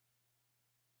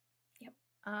 Yep.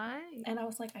 I And I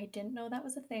was like, I didn't know that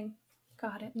was a thing.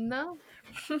 Got it. no.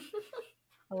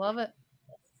 I love it.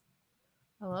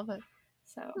 I love it.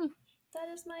 So that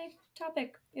is my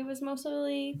topic. It was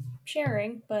mostly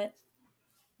sharing, but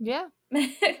Yeah,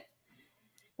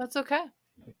 that's okay.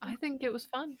 I think it was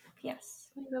fun. yes.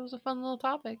 I think that was a fun little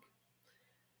topic.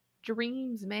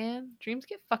 Dreams, man. Dreams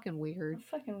get fucking weird.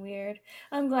 Fucking weird.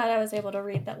 I'm glad I was able to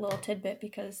read that little tidbit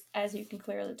because, as you can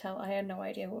clearly tell, I had no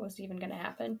idea what was even going to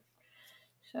happen.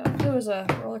 So it was a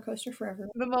roller coaster for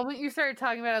everyone. The moment you started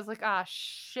talking about it, I was like, ah,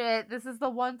 shit. This is the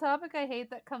one topic I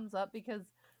hate that comes up because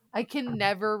I can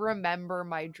never remember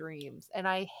my dreams. And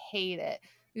I hate it.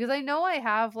 Because I know I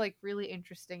have like really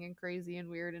interesting and crazy and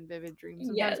weird and vivid dreams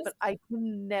sometimes, Yes. but I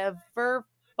can never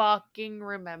fucking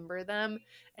remember them.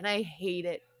 And I hate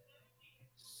it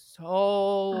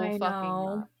so I fucking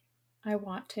know. much. I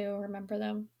want to remember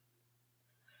them.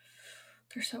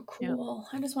 They're so Yeah. cool.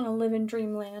 I just want to live in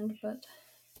dreamland, but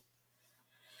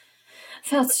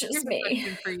that's just Here's a me.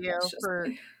 question for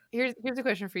you. Here's a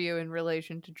question for you in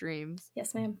relation to dreams.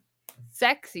 Yes, ma'am.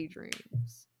 Sexy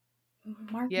dreams.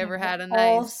 Mark You and ever I had were a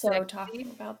nice also sexy? talking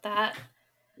about that.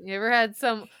 You ever had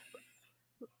some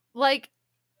like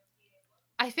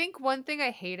I think one thing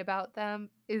I hate about them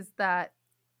is that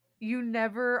you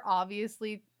never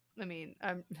obviously I mean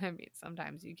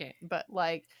sometimes you can, but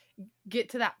like get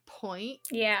to that point.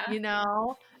 Yeah. You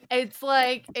know? It's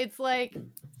like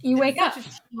You wake such up. a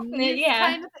tease Yeah.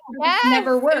 kind of thing. It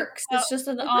never Yes, works. It's just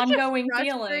an it's such a ongoing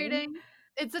feeling. frustrating.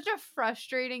 It's such a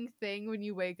frustrating thing when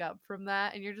you wake up from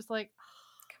that and you're just like,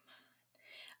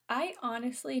 I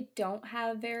honestly don't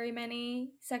have very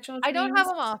many sexual I don't have dreams.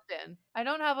 them often. I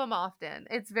don't have them often.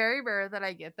 It's very rare that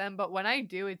I get them, but when I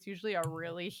do, it's usually a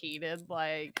really heated,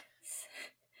 like,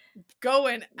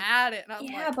 going at it. And I'm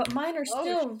Yeah, like, but mine are oh,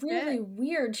 still shit. really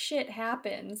weird shit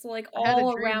happens, like I had a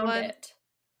all dream around once. it.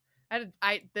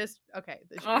 This dream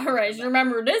All is right, from you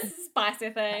remember this spicy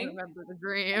I thing? remember the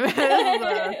dream. This is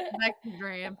a sexy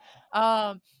dream.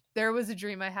 There was a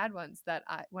dream I had once that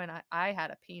when I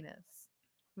had a penis.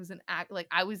 It was an act like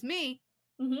I was me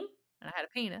Mm-hmm. and I had a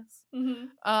penis. Mm-hmm.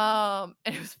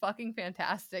 And it was fucking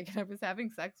fantastic. And I was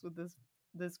having sex with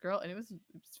this girl, and it was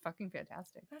fucking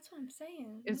fantastic. That's what I'm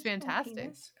saying. It was There's no fantastic.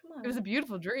 penis. Come on. It was a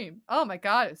beautiful dream. Oh my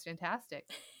god, it was fantastic.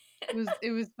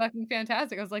 It was fucking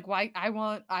fantastic. I was like, why I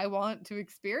want to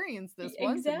experience this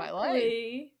once in my life.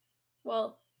 Exactly.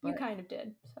 Well, you But kind of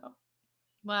did, so.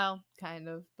 well, kind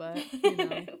of, but you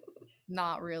know,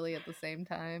 not really at the same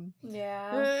time.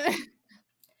 Yeah.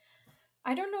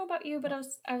 I don't know about you, but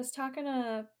I was talking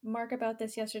to Mark about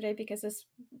this yesterday because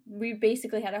we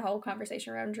basically had a whole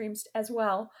conversation around dreams as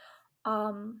well.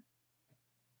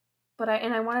 But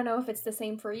I want to know if it's the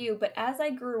same for you. But as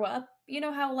I grew up, you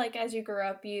know how like as you grew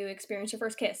up, you experience your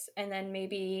first kiss, and then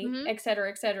maybe Mhm. et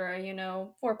cetera, you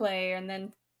know, foreplay, and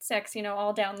then sex, you know,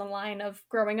 all down the line of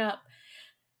growing up.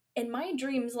 And my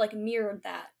dreams like mirrored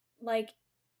that. Like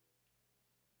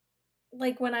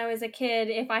when I was a kid,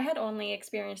 if I had only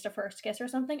experienced a first kiss or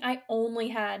something, I only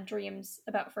had dreams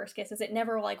about first kisses. It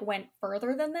never like went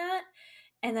further than that.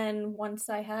 And then once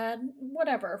I had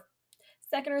whatever,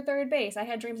 second or third base, I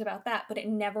had dreams about that, but it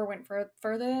never went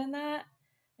further than that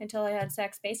until I had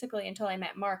sex. Basically, until I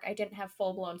met Mark, I didn't have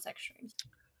full blown sex dreams.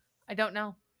 I don't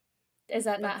know. Is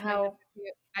that That's not how?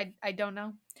 I don't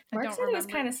know. Mark I don't said it was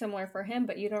remember. kind of similar for him,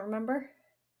 but you don't remember?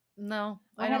 No,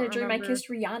 I had a dream I kissed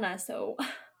Rihanna, so.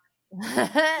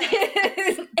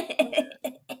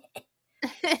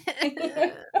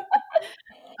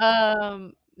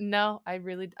 No, I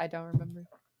don't remember.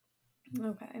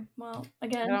 Okay. Well, I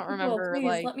again, don't people, remember please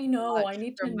like let me know. I much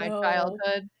need to from my know.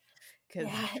 childhood because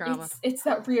Yeah, trauma. it's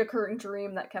that reoccurring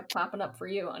dream that kept popping up for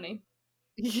you, honey.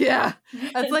 Yeah,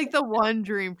 that's like the one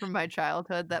dream from my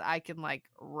childhood that I can like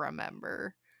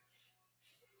remember.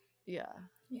 Yeah.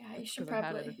 Yeah, Because I've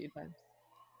had it a few times.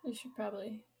 you should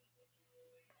probably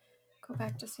go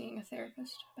back to seeing a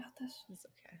therapist about this. It's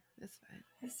okay. It's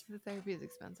fine. The therapy is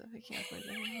expensive. I can't afford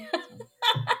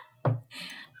that.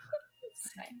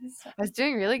 It's fine. I was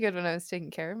doing really good when I was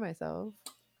taking care of myself.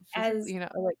 physically, As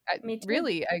like me too.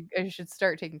 really, I should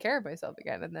start taking care of myself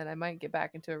again, and then I might get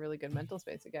back into a really good mental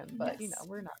space again. But Yes.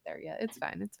 we're not there yet. It's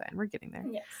fine. It's fine. We're getting there.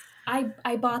 Yes.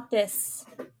 I bought this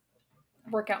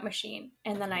workout machine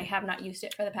and then I have not used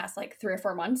it for the past like 3 or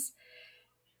 4 months.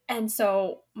 And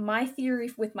so my theory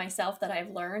with myself that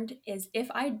I've learned is if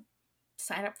I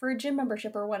sign up for a gym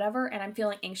membership or whatever and I'm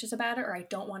feeling anxious about it or I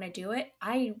don't want to do it,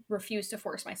 I refuse to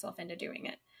force myself into doing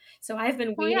it. So I've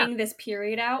been Oh yeah. waiting this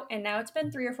period out and now it's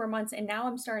been 3 or 4 months and now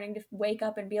I'm starting to wake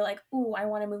up and be like, "Ooh, I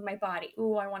want to move my body.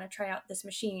 Ooh, I want to try out this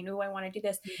machine. Ooh, I want to do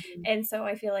this." Mhm. And so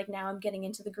I feel like now I'm getting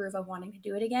into the groove of wanting to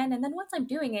do it again. And then once I'm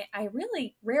doing it, I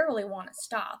really rarely want to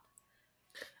stop.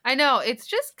 I know. It's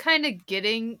just kind of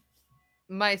getting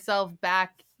myself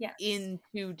back Yes.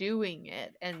 into doing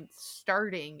it and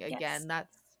starting again. Yes.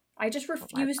 That's I just what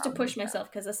my refuse to problem push is now.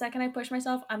 myself because the second I push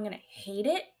myself, I'm going to hate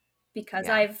it because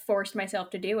Yeah. I've forced myself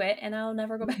to do it and I'll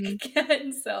never go back Mhm.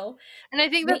 again. So And I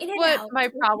think that's waiting it what out. my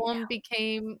Waiting it problem out.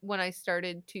 became when I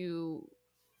started to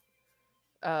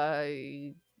uh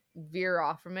veer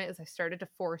off from it, is I started to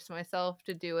force myself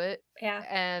to do it, Yeah.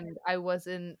 and I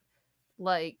wasn't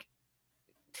like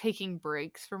taking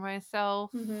breaks for myself,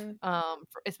 Mm-hmm.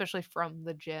 especially from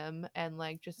the gym, and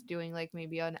like just doing like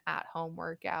maybe an at-home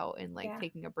workout and like Yeah,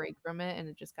 taking a break from it, and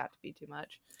it just got to be too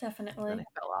much. So then I definitely.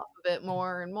 fell off a bit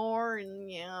more and more,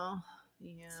 and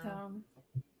So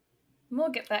we'll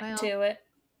get back well, to it.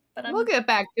 But we'll get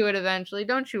back to it eventually.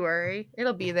 Don't you worry.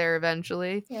 It'll be there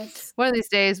eventually. yes. One of these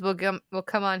days we'll come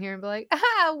on here and be like,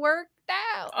 ah, worked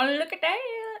out. Oh, look at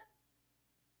that,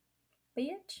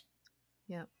 bitch.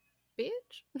 Yeah.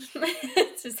 Bitch.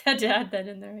 Just had to add that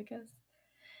in there, I guess.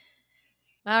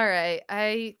 All right.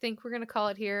 I think we're going to call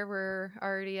it here. We're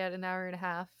already at an hour and a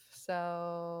half.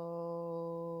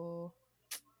 So,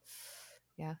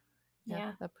 yeah.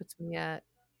 Yeah. That puts me at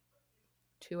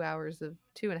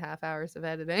 2.5 hours of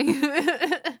editing.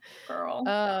 Girl.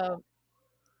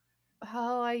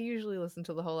 Oh, I usually listen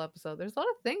to the whole episode. There's a lot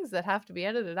of things that have to be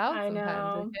edited out I sometimes,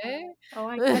 know. okay? Oh,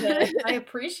 I get it. I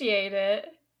appreciate it.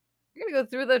 You're gonna go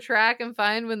through the track and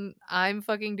find when I'm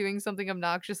fucking doing something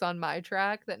obnoxious on my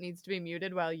track that needs to be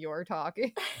muted while you're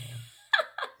talking.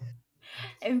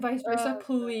 And vice versa, Oh,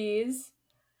 please.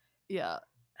 yeah.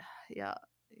 Yeah.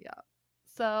 Yeah.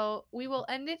 So we will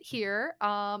end it here.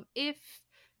 If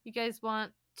you guys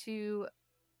want to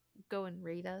go and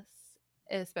rate us,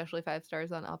 especially 5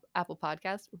 stars on Apple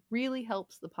Podcasts, really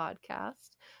helps the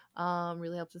podcast.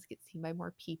 Really helps us get seen by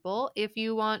more people. If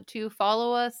you want to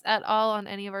follow us at all on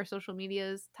any of our social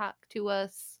medias, talk to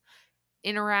us,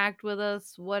 interact with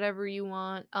us, whatever you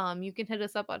want, you can hit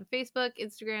us up on Facebook,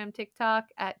 Instagram, TikTok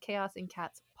at Chaos and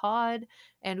Cats Pod,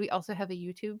 and we also have a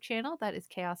YouTube channel that is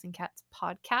Chaos and Cats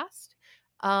Podcast.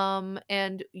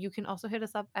 And you can also hit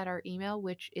us up at our email,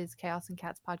 which is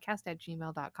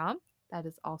chaosandcatspodcast@gmail.com. That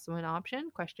is also an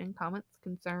option. Question, comments,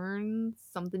 concerns,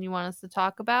 something you want us to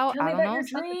talk about. Tell I me don't about know. your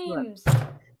Send it to us. dreams.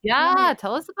 Yeah, Right.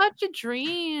 tell us about your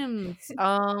dreams.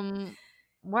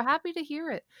 We're happy to hear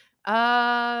it.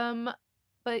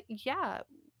 But yeah,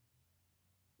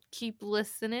 keep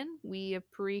listening. We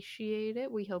appreciate it.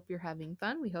 We hope you're having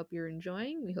fun. We hope you're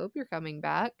enjoying. We hope you're coming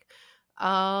back.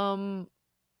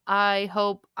 I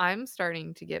hope I'm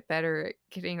starting to get better at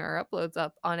getting our uploads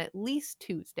up on at least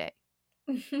Tuesday.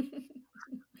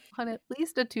 On at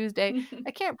least a Tuesday.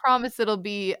 I can't promise it'll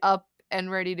be up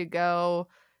and ready to go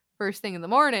first thing in the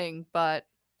morning, but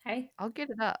Hey, I'll get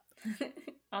it up.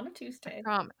 on a I Tuesday.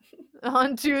 promise.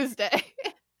 On Tuesday.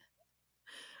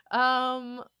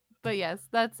 But yes,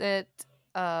 that's it.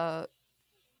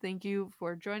 Thank you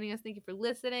for joining us. Thank you for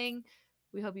listening.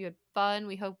 We hope you had fun.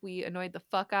 We hope we annoyed the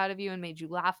fuck out of you and made you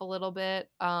laugh a little bit.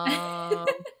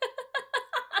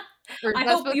 Or is I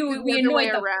that hope supposed to be we the other way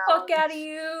annoyed the fuck around? out of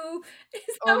you. Is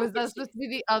Or that was what that supposed to be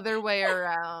the other way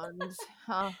around?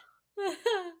 Huh.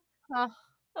 Huh.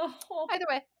 Oh, Either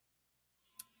way.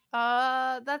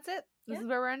 That's it. This yeah. is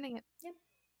where we're ending it. Yep.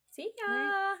 See All right.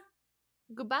 ya.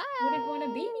 Goodbye. Wouldn't want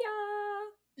to be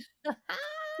ya.